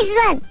for a surprise as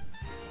well?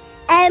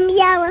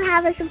 Yeah, we'll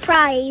have a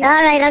surprise.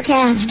 Alright,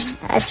 okay.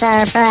 A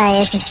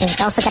surprise.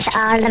 Don't forget the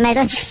R in the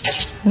middle.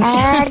 That's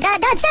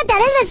it then,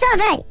 isn't it,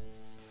 Sophie?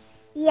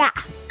 Yeah.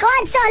 Go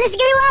on, so let's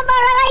give me one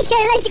more. Alright,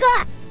 kid, let's go.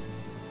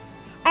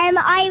 I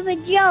have a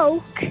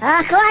joke.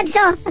 Oh, go on,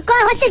 so. Go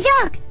on, what's your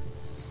joke?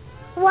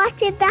 What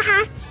did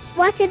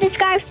the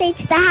scarf say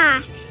to the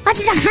hat? What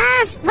did the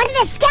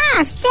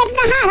scarf say to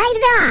the hat? I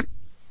don't know.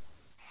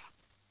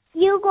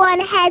 You go on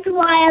ahead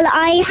while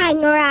I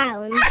hang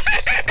around. I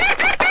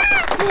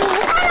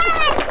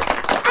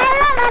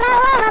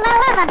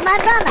love it, my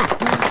brother.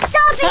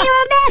 Sophie, you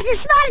were amazing,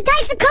 smart, and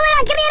thanks for coming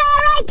on. Give me an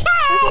alright,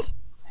 kid.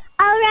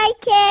 Alright,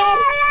 kid.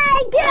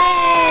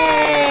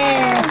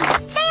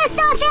 See you,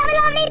 Sophie. Have a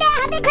lovely day.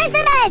 Happy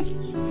Christmas.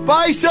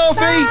 Bye,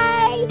 Sophie.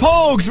 Bye.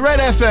 Pogues, Red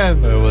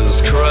FM. It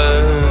was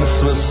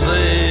Christmas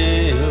Eve.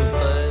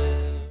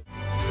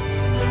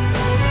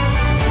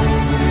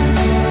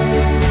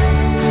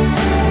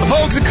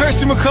 Dogs and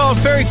Kirsten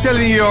McCall, Fairy Tale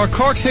New York,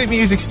 Cork's hit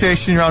music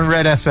station. You're on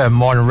Red FM,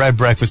 morning Red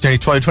Breakfast, nearly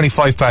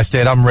 25 past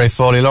 8. I'm Ray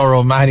Foley. Laura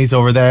O'Mahony's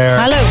over there.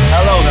 Hello.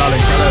 Hello, darling.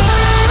 Hello.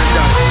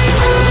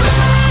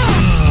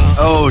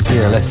 Oh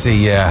dear, let's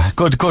see.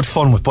 Good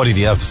fun with Buddy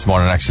the Elf this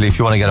morning, actually. If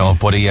you want to get on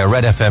with Buddy,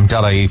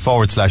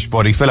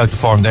 redfm.ie/Buddy. Fill out the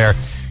form there.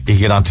 You can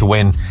get on to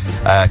win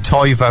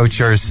toy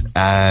vouchers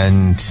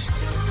and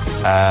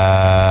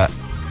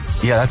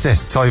yeah, that's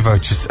it. Toy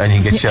vouchers, and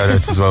you can get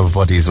shout-outs as well with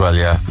Buddy as well,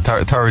 yeah.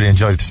 Thoroughly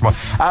enjoyed it this morning.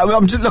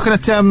 I'm just looking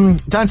at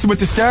Dancing with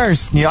the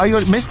Stars. Yeah, I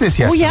missed this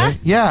yesterday. Oh,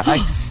 yeah? Yeah.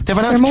 They've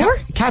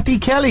announced Kathy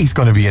Kelly's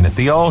going to be in it,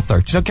 the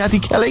author. Do you know Kathy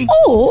Kelly?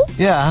 Oh.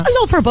 Yeah. I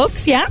love her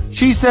books, yeah.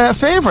 She's a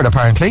favourite,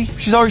 apparently.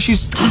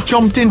 She's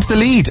jumped into the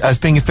lead as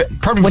being a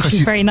probably because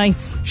she's very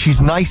nice. She's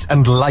nice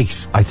and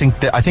light. I think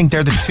they're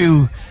the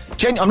two...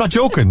 I'm not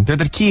joking. They're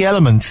the key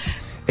elements...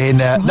 In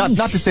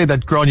not to say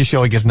that Grania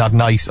Shoig is not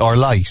nice or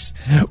light,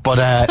 but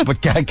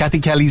Kathy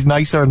Kelly's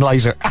nicer and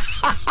lighter. I'm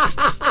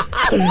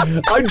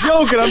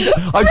joking.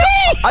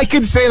 I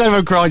can say that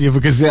about Grania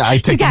because I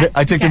take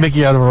the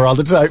mickey out of her all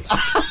the time.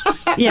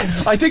 Yeah.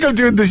 I think I'm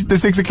doing the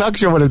 6 o'clock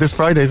show with her this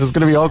Friday, so it's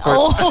going to be awkward.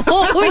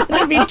 Oh, we're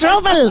going to be in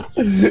trouble.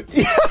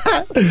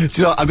 Yeah. Do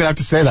you know, I'm going to have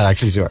to say that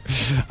actually, sure.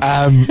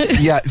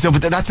 Yeah. So,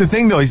 but that's the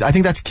thing, though. Is I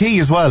think that's key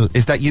as well.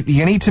 Is that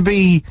you need to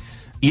be.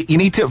 You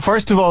need to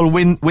first of all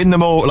win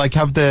them all. Like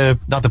have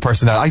not the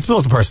personality. I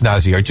suppose the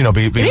personality, or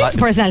be the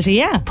personality,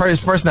 yeah.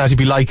 Personality,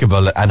 be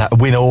likable and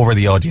win over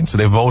the audience, so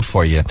they vote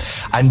for you.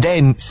 And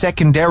then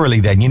secondarily,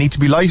 then you need to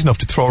be light enough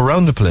to throw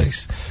around the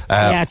place.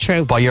 Yeah,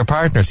 true. By your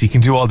partner, so you can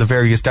do all the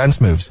various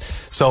dance moves.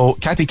 So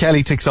Kathy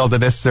Kelly ticks all the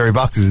necessary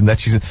boxes in that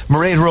she's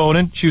Mairead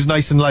Ronan. She was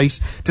nice and light.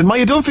 Did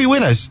Maya Dunphy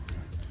win it?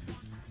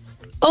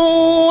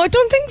 Oh, I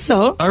don't think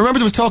so. I remember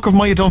there was talk of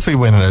Maya Dunphy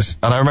winning it,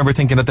 and I remember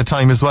thinking at the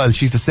time as well,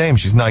 she's the same.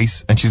 She's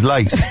nice and she's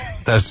light.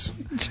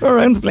 Throw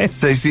around the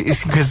place.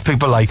 It's because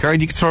people like her, and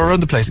you can throw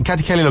around the place. And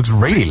Kathy Kelly looks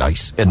really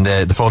light in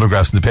the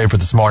photographs in the paper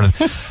this morning.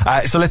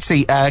 So let's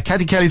see.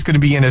 Kathy Kelly's going to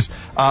be in it.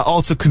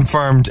 Also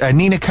confirmed.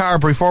 Nina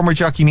Carberry, former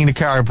jockey Nina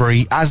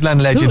Carberry, Aslan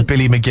legend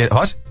Billy McGinn.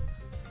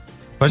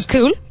 What?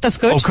 Cool, that's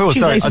good. Oh, cool.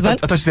 She's Sorry, right I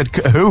thought you said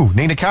who?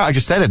 Nina Carberry. I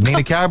just said it.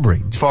 Nina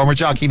Carberry, former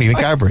jockey Nina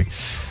Carberry.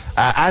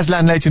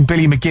 Aslan legend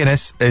Billy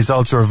McGuinness is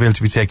also revealed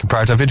to be taking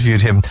part. I've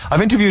interviewed him.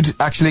 I've interviewed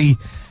actually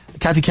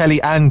Kathy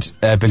Kelly and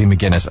Billy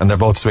McGuinness, and they're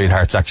both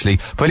sweethearts actually.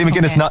 Billy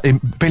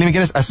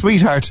McGuinness a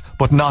sweetheart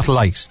but not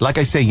light. Like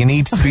I say, you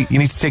need to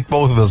tick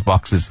both of those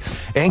boxes.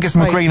 Angus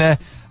McGreena,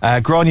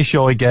 Grania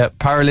Shoig,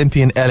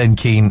 Paralympian Ellen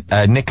Keane,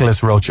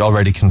 Nicholas Roach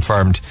already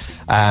confirmed.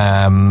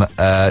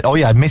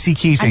 Missy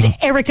Keating and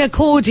Erica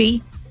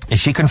Cody. Is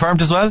she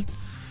confirmed as well?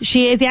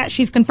 She is, yeah.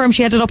 She's confirmed.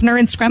 She had it up on her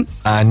Instagram.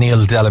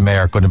 Neil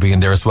Delamere going to be in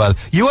there as well.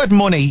 You had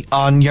money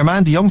on your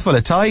man, the young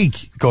fella,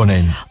 Tyke, going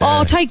in.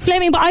 Tyke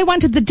Fleming, but I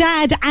wanted the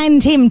dad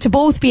and him to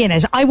both be in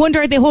it. I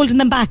wonder, are they holding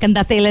them back and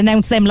that they'll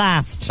announce them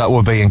last? That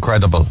would be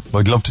incredible.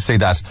 I'd love to see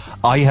that.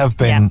 I have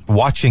been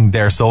watching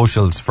their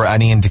socials for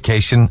any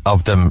indication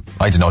of them,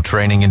 I don't know,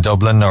 training in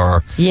Dublin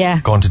or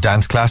going to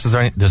dance classes or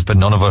anything. There's been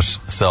none of it,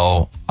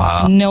 so...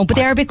 no, but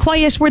they're a bit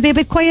quiet. Were they a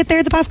bit quiet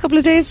there the past couple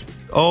of days?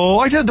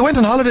 Oh, they went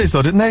on holidays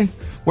though, didn't they?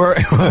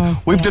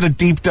 We've done a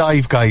deep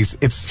dive, guys.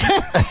 It's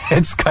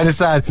kind of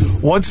sad.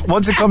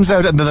 Once it comes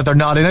out and that they're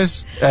not in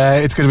it,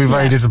 it's going to be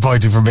very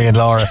disappointing for me and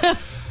Laura.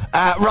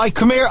 Right,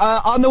 come here.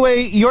 On the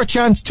way, your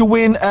chance to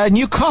win a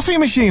new coffee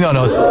machine on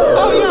us.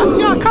 Oh,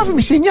 yeah, coffee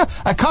machine, yeah.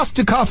 A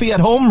Costa Coffee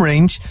at Home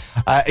range.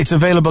 It's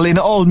available in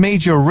all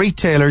major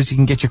retailers. You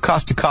can get your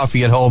Costa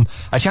Coffee at home.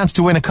 A chance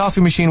to win a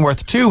coffee machine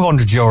worth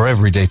 €200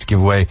 every day to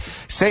give away.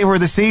 Savour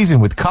the season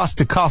with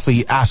Costa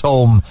Coffee at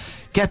Home.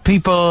 Get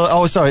people...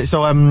 Oh, sorry.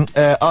 So,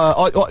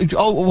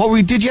 what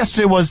we did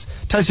yesterday was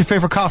tell us your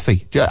favourite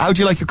coffee. How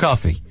do you like your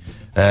coffee?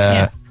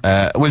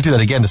 We'll do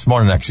that again this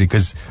morning, actually,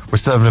 because we're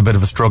still having a bit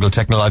of a struggle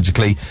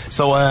technologically.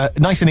 So,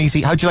 nice and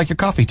easy. How'd you like your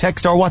coffee?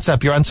 Text or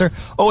WhatsApp your answer.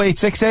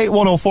 0868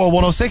 104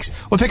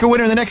 106. We'll pick a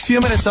winner in the next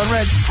few minutes on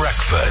Red.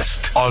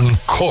 Breakfast on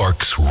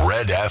Cork's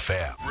Red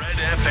FM. Red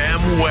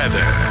FM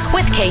weather.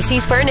 With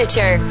Casey's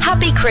Furniture.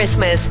 Happy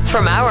Christmas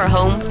from our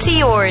home to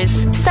yours.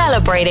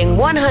 Celebrating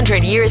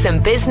 100 years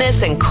in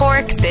business in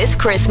Cork this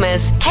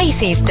Christmas.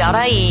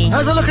 Casey's.ie.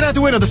 How's it looking out the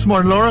window this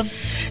morning, Laura?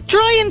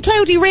 Dry and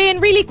cloudy rain,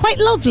 really quite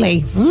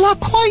lovely.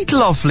 Quite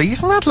lovely.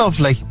 Isn't that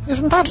lovely?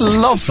 Isn't that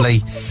lovely?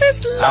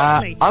 It's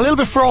lovely. A little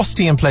bit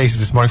frosty in places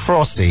this morning.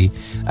 Frosty.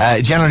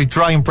 Generally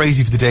dry and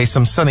breezy for the day.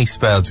 Some sunny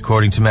spells,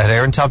 according to Met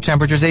Air. And top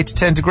temperatures 8 to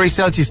 10 degrees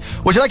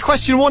Celsius. Would you like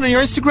question one on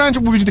your Instagram, or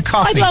would we do the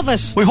coffee? I'd love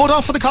it. We hold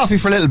off for the coffee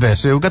for a little bit.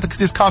 We've got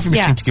this coffee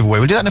machine to give away.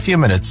 We'll do that in a few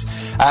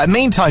minutes.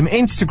 Meantime,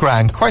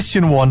 Instagram,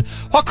 question one.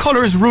 What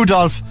colour is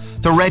Rudolph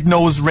the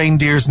red-nosed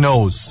reindeer's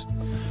nose?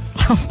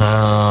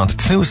 The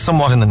clue is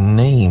somewhat in the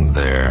name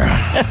there.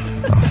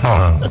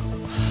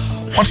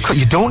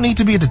 You don't need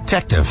to be a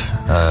detective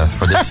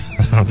for this.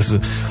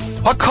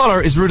 What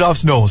colour is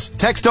Rudolph's nose?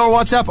 Text or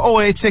WhatsApp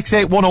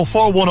 0868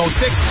 104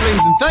 106,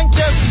 please, and thank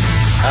you.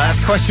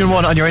 That's question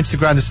one on your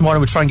Instagram this morning.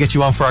 We'll try and get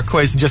you on for our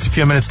quiz in just a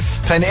few minutes.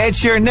 Playing Ed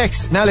Sheeran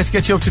next. Now let's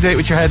get you up to date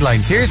with your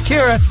headlines. Here's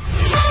Kira.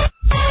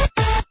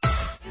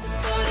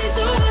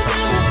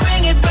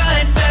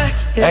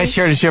 Ed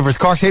Sheeran and Shivers,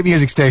 Cork's hit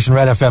music station,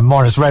 Red FM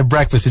Mornings, Red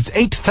Breakfast. It's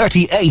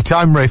 8:38.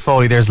 I'm Ray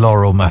Foley. There's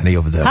Laura O'Mahony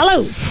over there.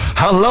 Hello.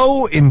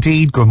 Hello,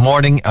 indeed. Good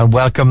morning and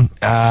welcome.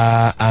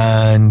 Yeah.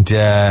 Do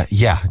you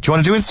want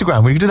to do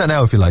Instagram? We can do that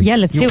now if you like. Yeah,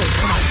 let's do it.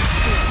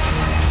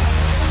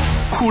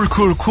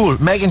 Cool.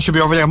 Megan should be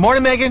over there.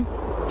 Morning, Megan.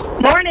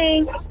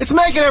 Morning. It's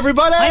Megan,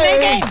 everybody. Hi,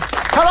 Megan.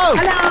 Hello.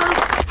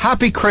 Hello.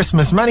 Happy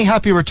Christmas. Many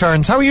happy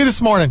returns. How are you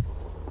this morning?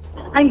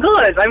 I'm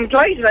good. I'm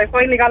delighted. I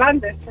finally got on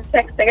this. I'm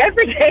texting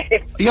every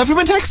day. Have you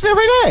been texting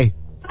every day?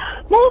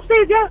 Most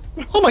days, yeah.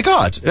 Oh my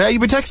God! You've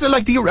been texting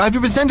like have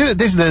you been sending it?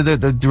 This is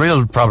the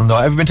real problem though.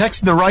 Have you been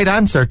texting the right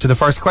answer to the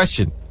first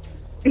question?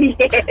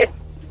 Yes.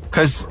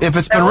 Because if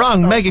it's been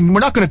wrong, Megan,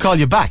 we're not going to call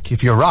you back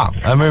if you're wrong.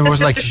 I mean, it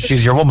was like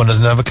she's your woman,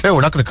 doesn't have a clue.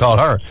 We're not going to call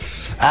her.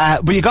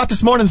 But you got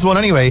this morning's one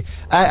anyway.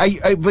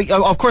 But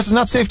of course, it's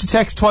not safe to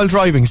text while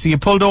driving. So you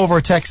pulled over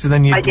a text and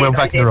then you went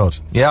back on the road.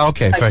 Yeah,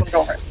 okay, fair.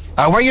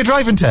 Where are you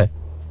driving to?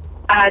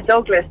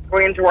 Douglas.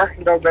 Going into work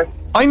in Douglas.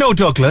 I know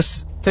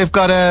Douglas. They've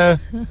got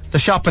the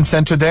shopping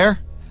centre there,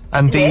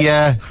 and the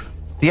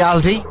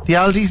Aldi. The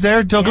Aldi's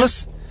there,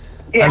 Douglas.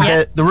 Yeah.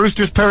 And the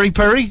Roosters, Peri.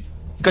 You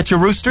got your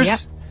Roosters.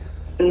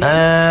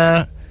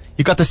 Yeah.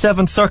 You got the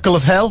seventh circle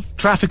of hell,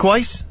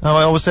 traffic-wise.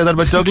 I always say that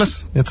about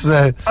Douglas. It's.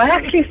 I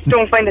actually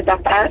don't find it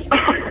that bad.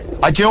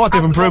 Do you know what?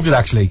 They've improved it,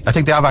 actually. I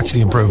think they have actually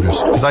improved it.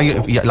 Because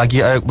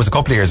it was a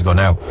couple of years ago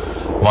now.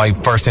 My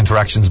first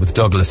interactions with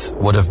Douglas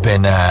would have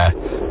been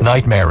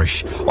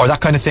nightmarish. Or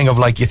that kind of thing of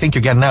like, you think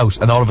you're getting out,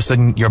 and all of a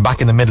sudden you're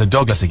back in the middle of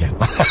Douglas again.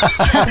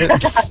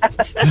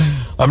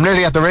 I'm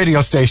nearly at the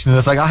radio station, and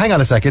it's like, oh, hang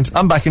on a second,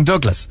 I'm back in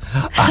Douglas.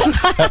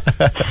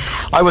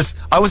 I was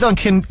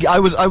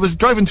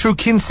driving through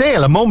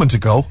Kinsale a moment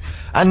ago,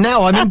 and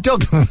now I'm in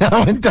Douglas.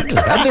 How did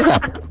this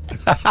happen?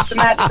 The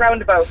mad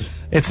roundabout.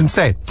 It's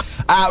insane.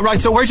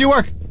 Right, so where do you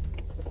work?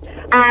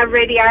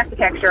 Radio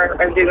architecture.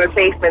 I'm doing a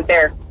placement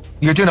there.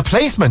 You're doing a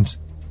placement?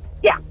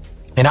 Yeah.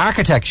 In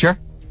architecture?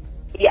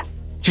 Yeah.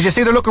 Did you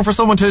see they're looking for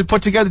someone to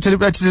put together to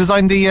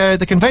design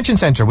the convention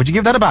centre? Would you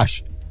give that a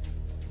bash?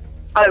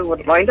 I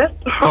wouldn't mind it.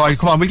 All right,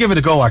 come on, we'll give it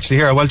a go. Actually,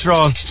 here we'll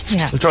draw a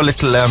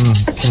little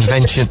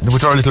convention. We'll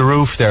draw a little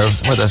roof there.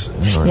 What is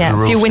it? Yeah,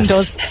 a few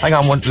windows. Hang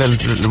on, one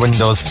little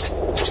windows.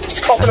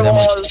 Couple of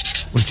walls.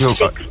 We'll do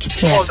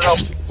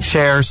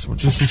chairs. We'll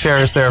do some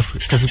chairs there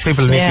because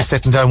people need to be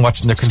sitting down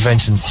watching their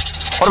conventions.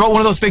 What about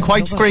one of those big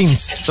white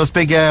screens? Those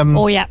big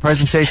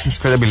presentations?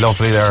 That'd be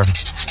lovely there.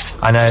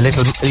 And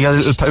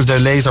the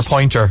laser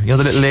pointer. You know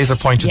the little laser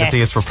pointer that they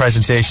use for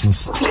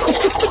presentations.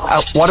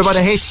 What about a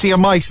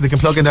HDMI so they can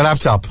plug in their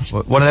laptop?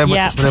 One of them.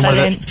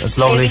 That's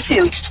lovely.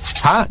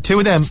 Huh? Two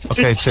of them.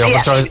 Okay, two. I'm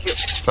gonna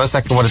try a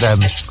second one of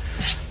them.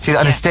 See,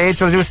 and a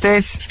stage. Want to do a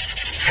stage?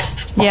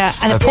 Yeah,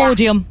 and a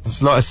podium.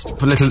 It's a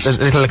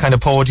little kind of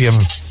podium,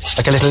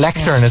 like a little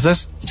lectern, is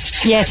it?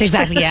 Yes,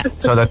 exactly, yeah.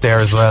 So that there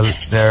as well,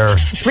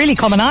 it's really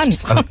coming on.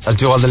 I'll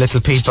do all the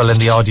little people in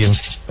the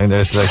audience. And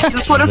there's like,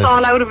 just put us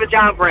all out of a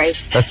job, right?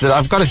 That's it.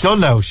 I've got it done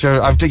now. Sure,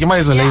 you might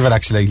as well leave it.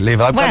 Actually,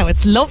 leave it.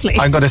 It's lovely.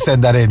 I'm going to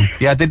send that in.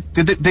 Yeah, they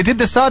did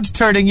the sod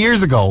turning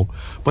years ago,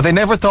 but they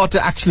never thought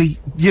to actually,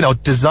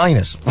 design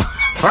it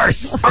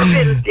first.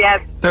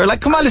 Yeah. They were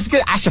like, come on, let's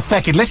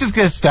just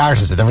get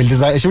started, and then we'll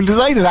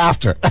design it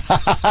after.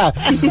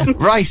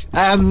 Right,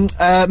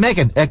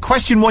 Megan,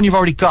 question one you've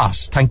already got,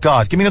 thank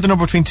God. Give me another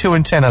number between 2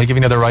 and 10, I'll give you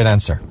another right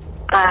answer.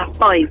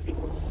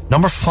 5.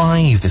 Number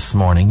 5 this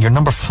morning. You're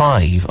number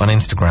 5 on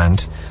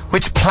Instagram.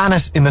 Which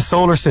planet in the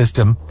solar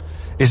system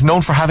is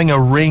known for having a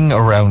ring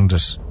around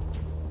it?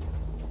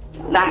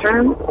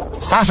 Saturn.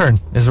 Saturn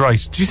is right.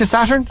 Did you say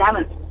Saturn?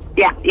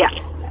 Yeah.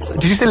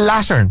 Did you say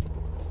Laturn?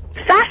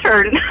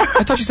 Saturn.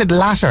 I thought you said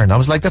Laturn. I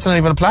was like, that's not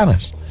even a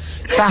planet.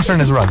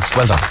 Saturn is right.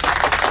 Well done.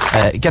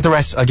 Get the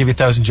rest. I'll give you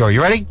 $1,000.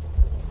 You ready?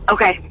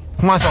 Okay.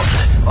 Come on, it's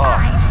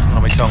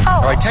on my tongue.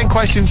 All right, 10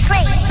 questions,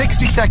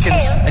 60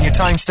 seconds, and your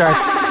time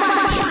starts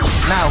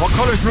now. What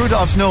colour's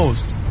Rudolph's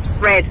nose?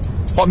 Red.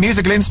 What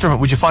musical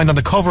instrument would you find on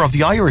the cover of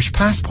the Irish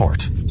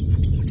passport?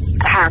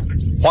 A harp.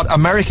 What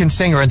American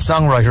singer and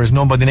songwriter is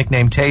known by the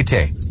nickname Tay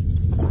Tay?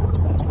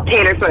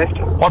 Taylor Swift.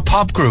 What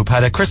pop group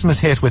had a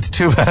Christmas hit with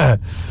two? It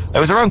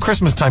was around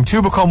Christmas time.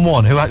 Two Become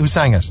One. Who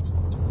sang it?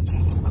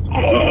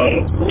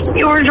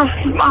 You were just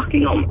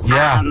mocking them.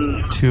 Yeah.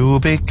 To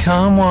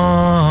become one.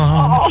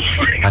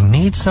 I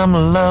need some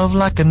love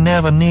like I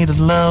never needed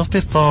love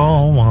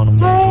before. Wanna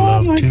make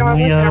love to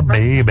you,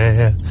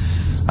 baby.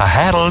 I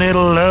had a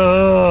little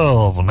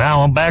love.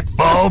 Now I'm back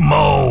for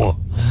more.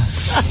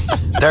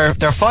 There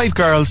are 5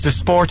 girls. There's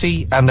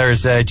Sporty, and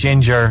there's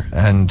Ginger,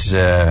 and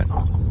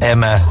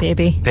Emma,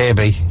 baby,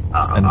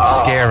 and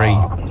Scary.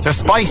 They're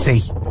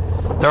spicy.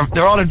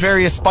 They're all in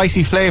various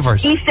spicy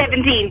flavours. He's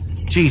 17.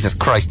 Jesus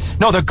Christ.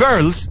 No, they're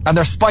girls, and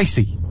they're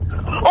spicy.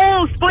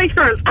 Oh, Spice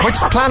Girls. Which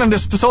planet in the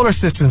solar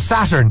system?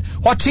 Saturn.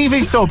 What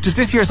TV soap does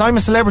this year's I'm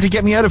a Celebrity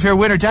Get Me Out of Here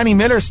winner Danny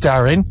Miller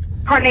star in?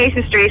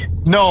 Coronation Street.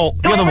 No,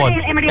 the other one.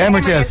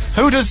 Emmerdale.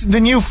 Who does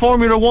the new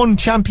Formula 1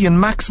 champion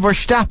Max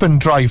Verstappen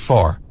drive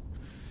for?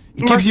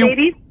 It gives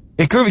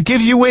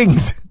you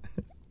wings.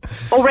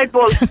 Oh, Red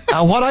Bull.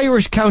 And what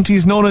Irish county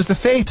is known as the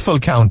Faithful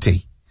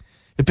County?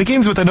 It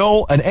begins with an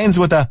O and ends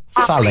with a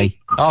Folly.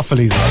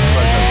 Offaly's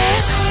right.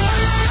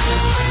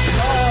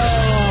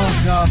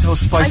 Oh, God, those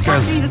Spice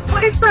Girls. The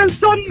Spice Girls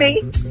done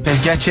me.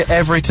 They'll get you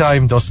every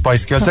time, those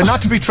Spice Girls. They're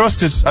not to be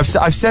trusted.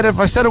 I've said it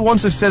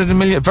once, I've said it a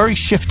million. Very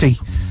shifty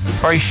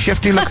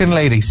looking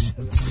ladies.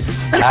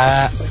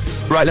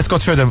 Right, let's go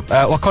through them.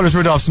 What colour is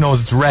Rudolph's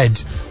nose? It's red.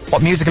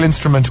 What musical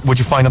instrument would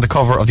you find on the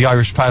cover of the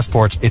Irish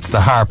passport? It's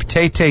the harp.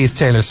 Tay-Tay is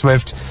Taylor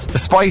Swift. The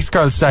Spice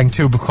Girls sang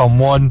Two Become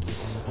One.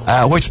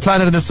 Which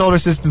planet in the solar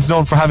system is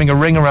known for having a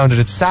ring around it?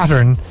 It's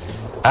Saturn.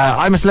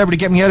 I'm a Celebrity,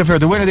 Get Me Out of Here.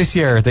 The winner this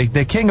year,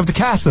 the King of the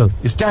Castle,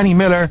 is Danny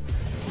Miller.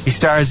 He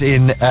stars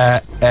in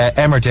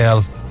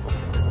Emmerdale.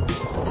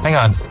 Hang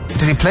on.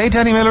 Does he play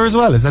Danny Miller as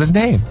well? Is that his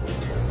name?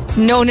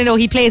 No.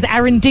 He plays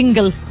Aaron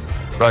Dingle.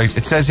 Right,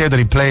 it says here that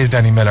he plays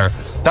Danny Miller.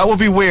 That would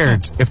be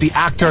weird if the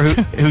actor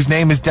whose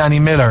name is Danny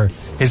Miller,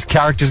 his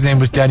character's name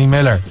was Danny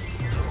Miller.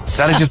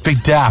 That'd just be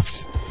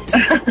daft.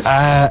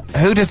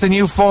 Who does the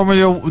new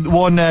Formula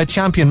 1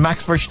 champion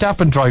Max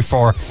Verstappen drive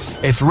for?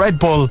 It's Red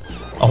Bull.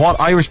 What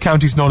Irish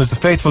county is known as the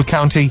Faithful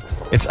County?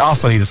 It's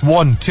Offaly. There's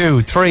 1,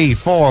 2, 3,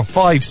 4,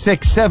 5,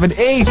 6, 7, 8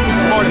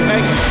 this morning,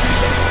 Megan.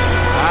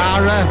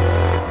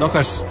 Look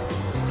at.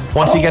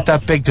 Once you get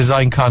that big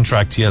design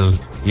contract, you've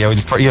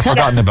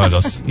forgotten about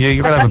us.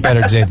 You're going to have a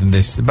better day than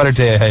this. A better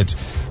day ahead.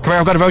 Come here,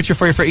 I've got a voucher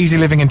for you for Easy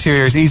Living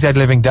Interiors,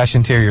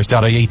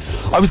 ezliving-interiors.ie.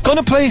 I was going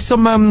to play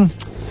some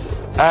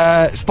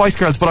Spice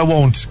Girls, but I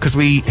won't, because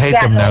we hate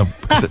them now,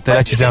 because they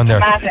let you down there.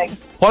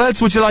 What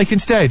else would you like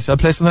instead? I'll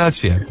play something else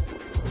for you.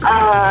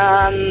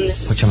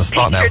 Put you on the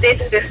spot now.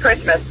 Picture this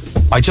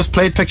Christmas. I just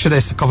played Picture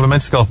This a couple of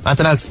minutes ago.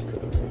 Anything else?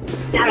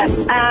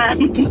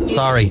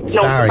 Sorry.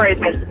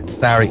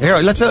 Sorry. Here,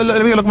 let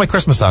me look at my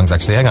Christmas songs,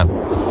 actually. Hang on.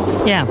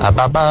 Yeah.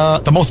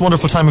 The most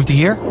wonderful time of the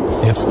year.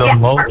 It's the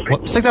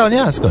stick that on,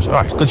 yeah, that's good. All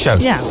right, good shout.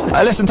 Yeah, that's good.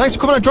 Listen, thanks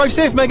for coming on. Drive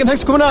safe, Megan.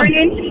 Thanks for coming on.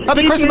 Brilliant.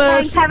 Happy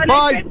Christmas. Have a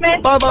Bye. nice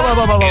Christmas. Bye.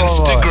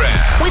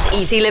 Instagram. With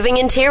Easy Living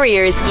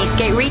Interiors,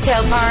 Eastgate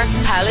Retail Park,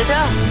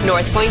 Paladuff,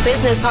 North Point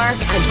Business Park,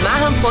 and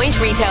Mahon Point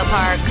Retail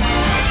Park.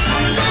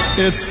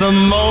 It's the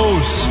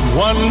most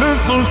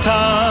wonderful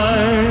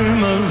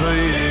time of the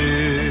year.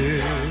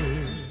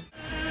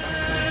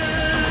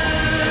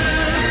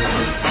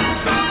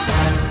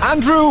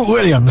 Andrew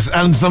Williams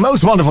and the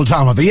most wonderful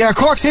time of the year.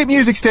 Cork's hit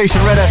music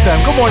station, Red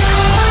FM. Good morning.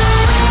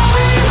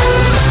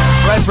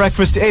 Red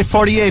Breakfast,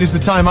 8:48 is the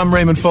time. I'm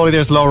Raymond Foley.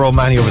 There's Laura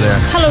O'Mahony over there.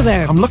 Hello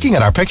there. I'm looking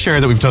at our picture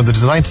that we've done at the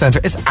Design Centre.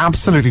 It's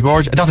absolutely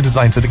gorgeous. Not the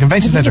Design Centre, the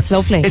Convention Centre. It's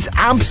lovely. It's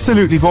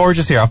absolutely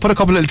gorgeous here. I've put a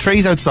couple of little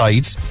trees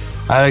outside.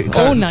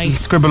 Nice.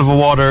 Scribble of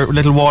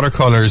little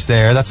watercolours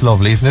there. That's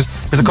lovely, isn't it?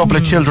 There's a couple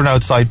of children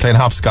outside playing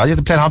hopscotch. You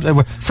have to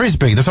play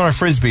frisbee. They're throwing a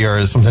frisbee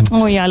or something.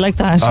 Oh yeah, I like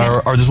that.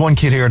 Or there's one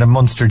kid here in a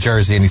Munster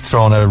jersey and he's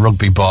throwing a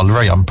rugby ball.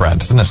 Very on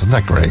brand, isn't it? Isn't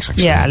that great,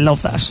 actually? Yeah, I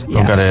love that.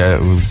 Yeah.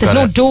 There's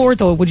no door,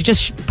 though. Would you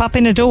just pop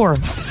in a door?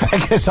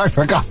 I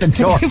forgot the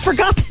door. You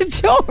forgot the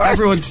door.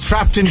 Everyone's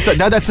trapped inside.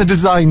 Now that's a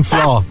design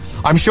flaw.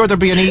 I'm sure there'd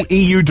be an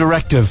EU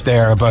directive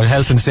there about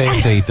health and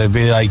safety. There'd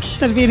be like...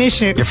 That'd be an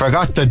issue. You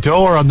forgot the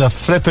door on the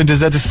flipping...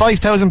 There's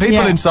 5,000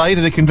 people inside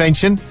at a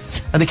convention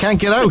and they can't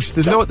get out.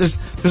 There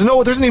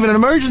isn't even an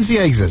emergency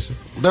exit.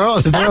 They're all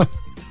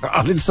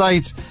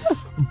inside,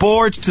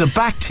 bored to the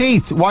back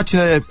teeth, watching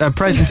a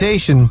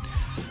presentation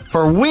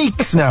for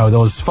weeks now.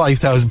 Those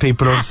 5,000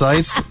 people are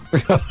inside.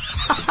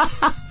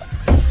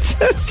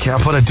 Okay, I'll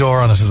put a door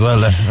on it as well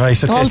then.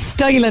 Right, okay. All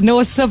style and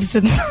no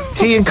substance.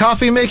 Tea and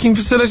coffee making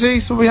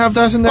facilities, will we have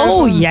that in there?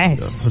 Oh,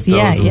 yes. Put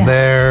those in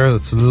there,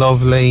 that's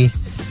lovely.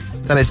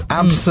 That is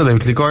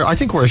absolutely gorgeous. I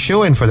think we're a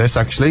shoe-in for this,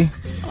 actually.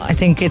 I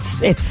think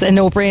it's a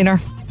no-brainer.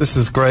 This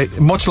is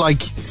great. Much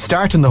like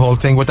starting the whole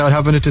thing without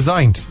having it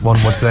designed, one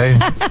would say.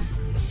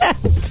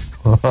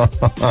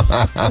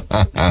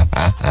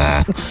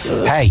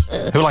 Hey,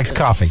 who likes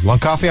coffee? You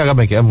want coffee? I'm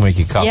gonna make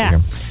you coffee here.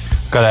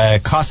 Got a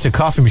Costa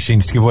coffee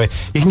machines to give away.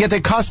 You can get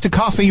the Costa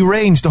Coffee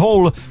range, the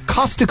whole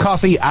Costa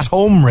Coffee at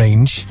home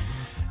range.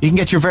 You can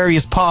get your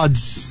various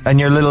pods and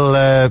your little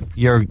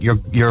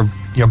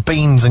your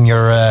beans and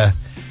your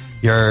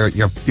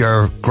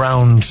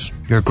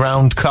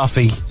ground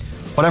coffee.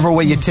 Whatever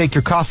way you take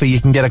your coffee, you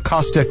can get a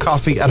Costa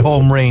Coffee at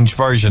home range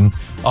version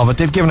of it.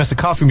 They've given us a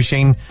coffee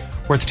machine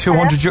worth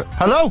 200 €.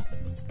 Hello?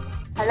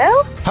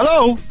 Hello?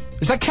 Hello?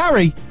 Is that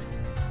Carrie?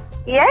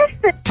 Yes.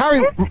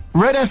 Carrie,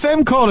 Red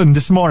FM calling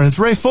this morning. It's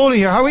Ray Foley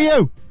here. How are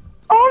you?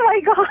 Oh my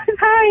God.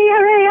 Hi,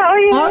 Ray. How are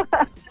you?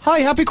 Hi,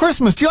 happy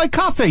Christmas. Do you like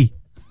coffee?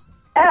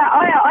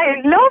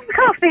 I love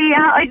coffee.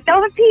 I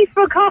love a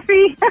peaceful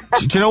coffee.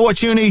 Do you know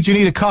what you need? You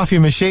need a coffee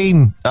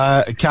machine,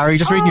 Carrie.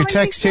 Just reading your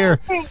text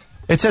here.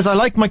 It says, I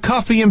like my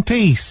coffee in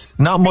peace.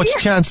 Not much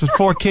chance with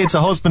 4 kids,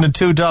 a husband and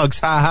 2 dogs.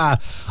 Ha ha.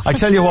 I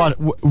tell you what,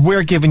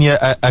 we're giving you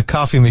a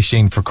coffee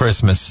machine for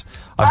Christmas.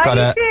 I've got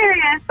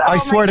serious? I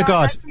swear to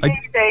God.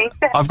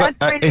 I've got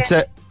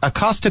a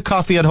Costa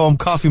Coffee at Home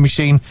coffee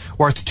machine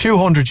worth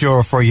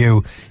 €200 for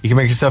you. You can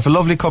make yourself a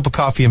lovely cup of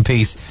coffee in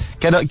peace.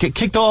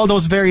 Kick all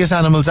those various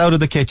animals out of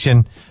the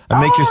kitchen and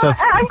make yourself...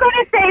 I'm going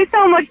to save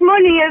so much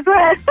money as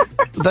well.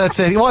 That's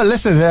it. Well,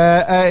 listen,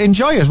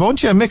 enjoy it,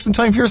 won't you? And make some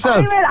time for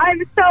yourself. I will.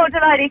 I'm so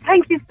delighted.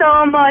 Thank you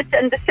so much.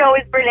 And the show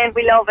is brilliant.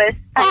 We love it.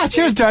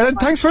 Cheers, darling.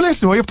 Thanks for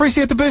listening. We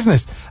appreciate the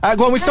business.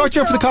 Go on, we'll sort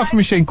you out for the coffee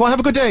machine. Go on, have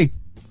a good day.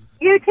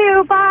 You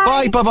too.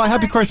 Bye. Bye.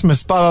 Happy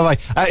Christmas. Bye.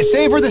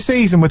 Savour the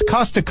season with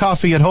Costa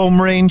Coffee at Home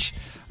range.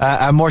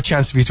 And more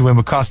chance for you to win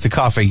with Costa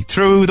Coffee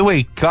through the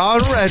week on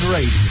Red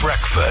Radio.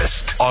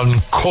 Breakfast on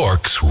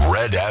Cork's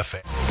Red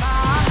FM.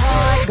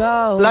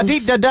 La dee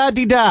da da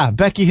dee da.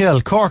 Becky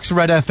Hill, Cork's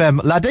Red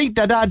FM. La dee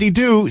da da dee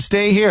do.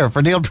 Stay here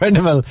for Neil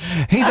Prendeville.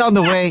 He's on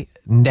the way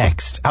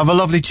next. Have a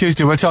lovely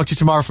Tuesday. We'll talk to you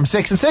tomorrow from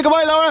 6. And say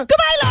goodbye, Laura.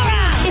 Goodbye,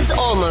 Laura. It's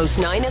almost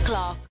 9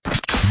 o'clock.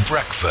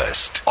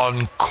 Breakfast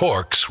on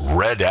Cork's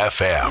Red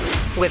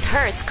FM. With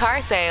Hertz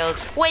Car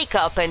Sales. Wake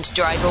up and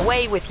drive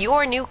away with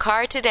your new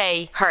car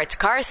today.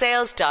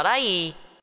 hertzcarsales.ie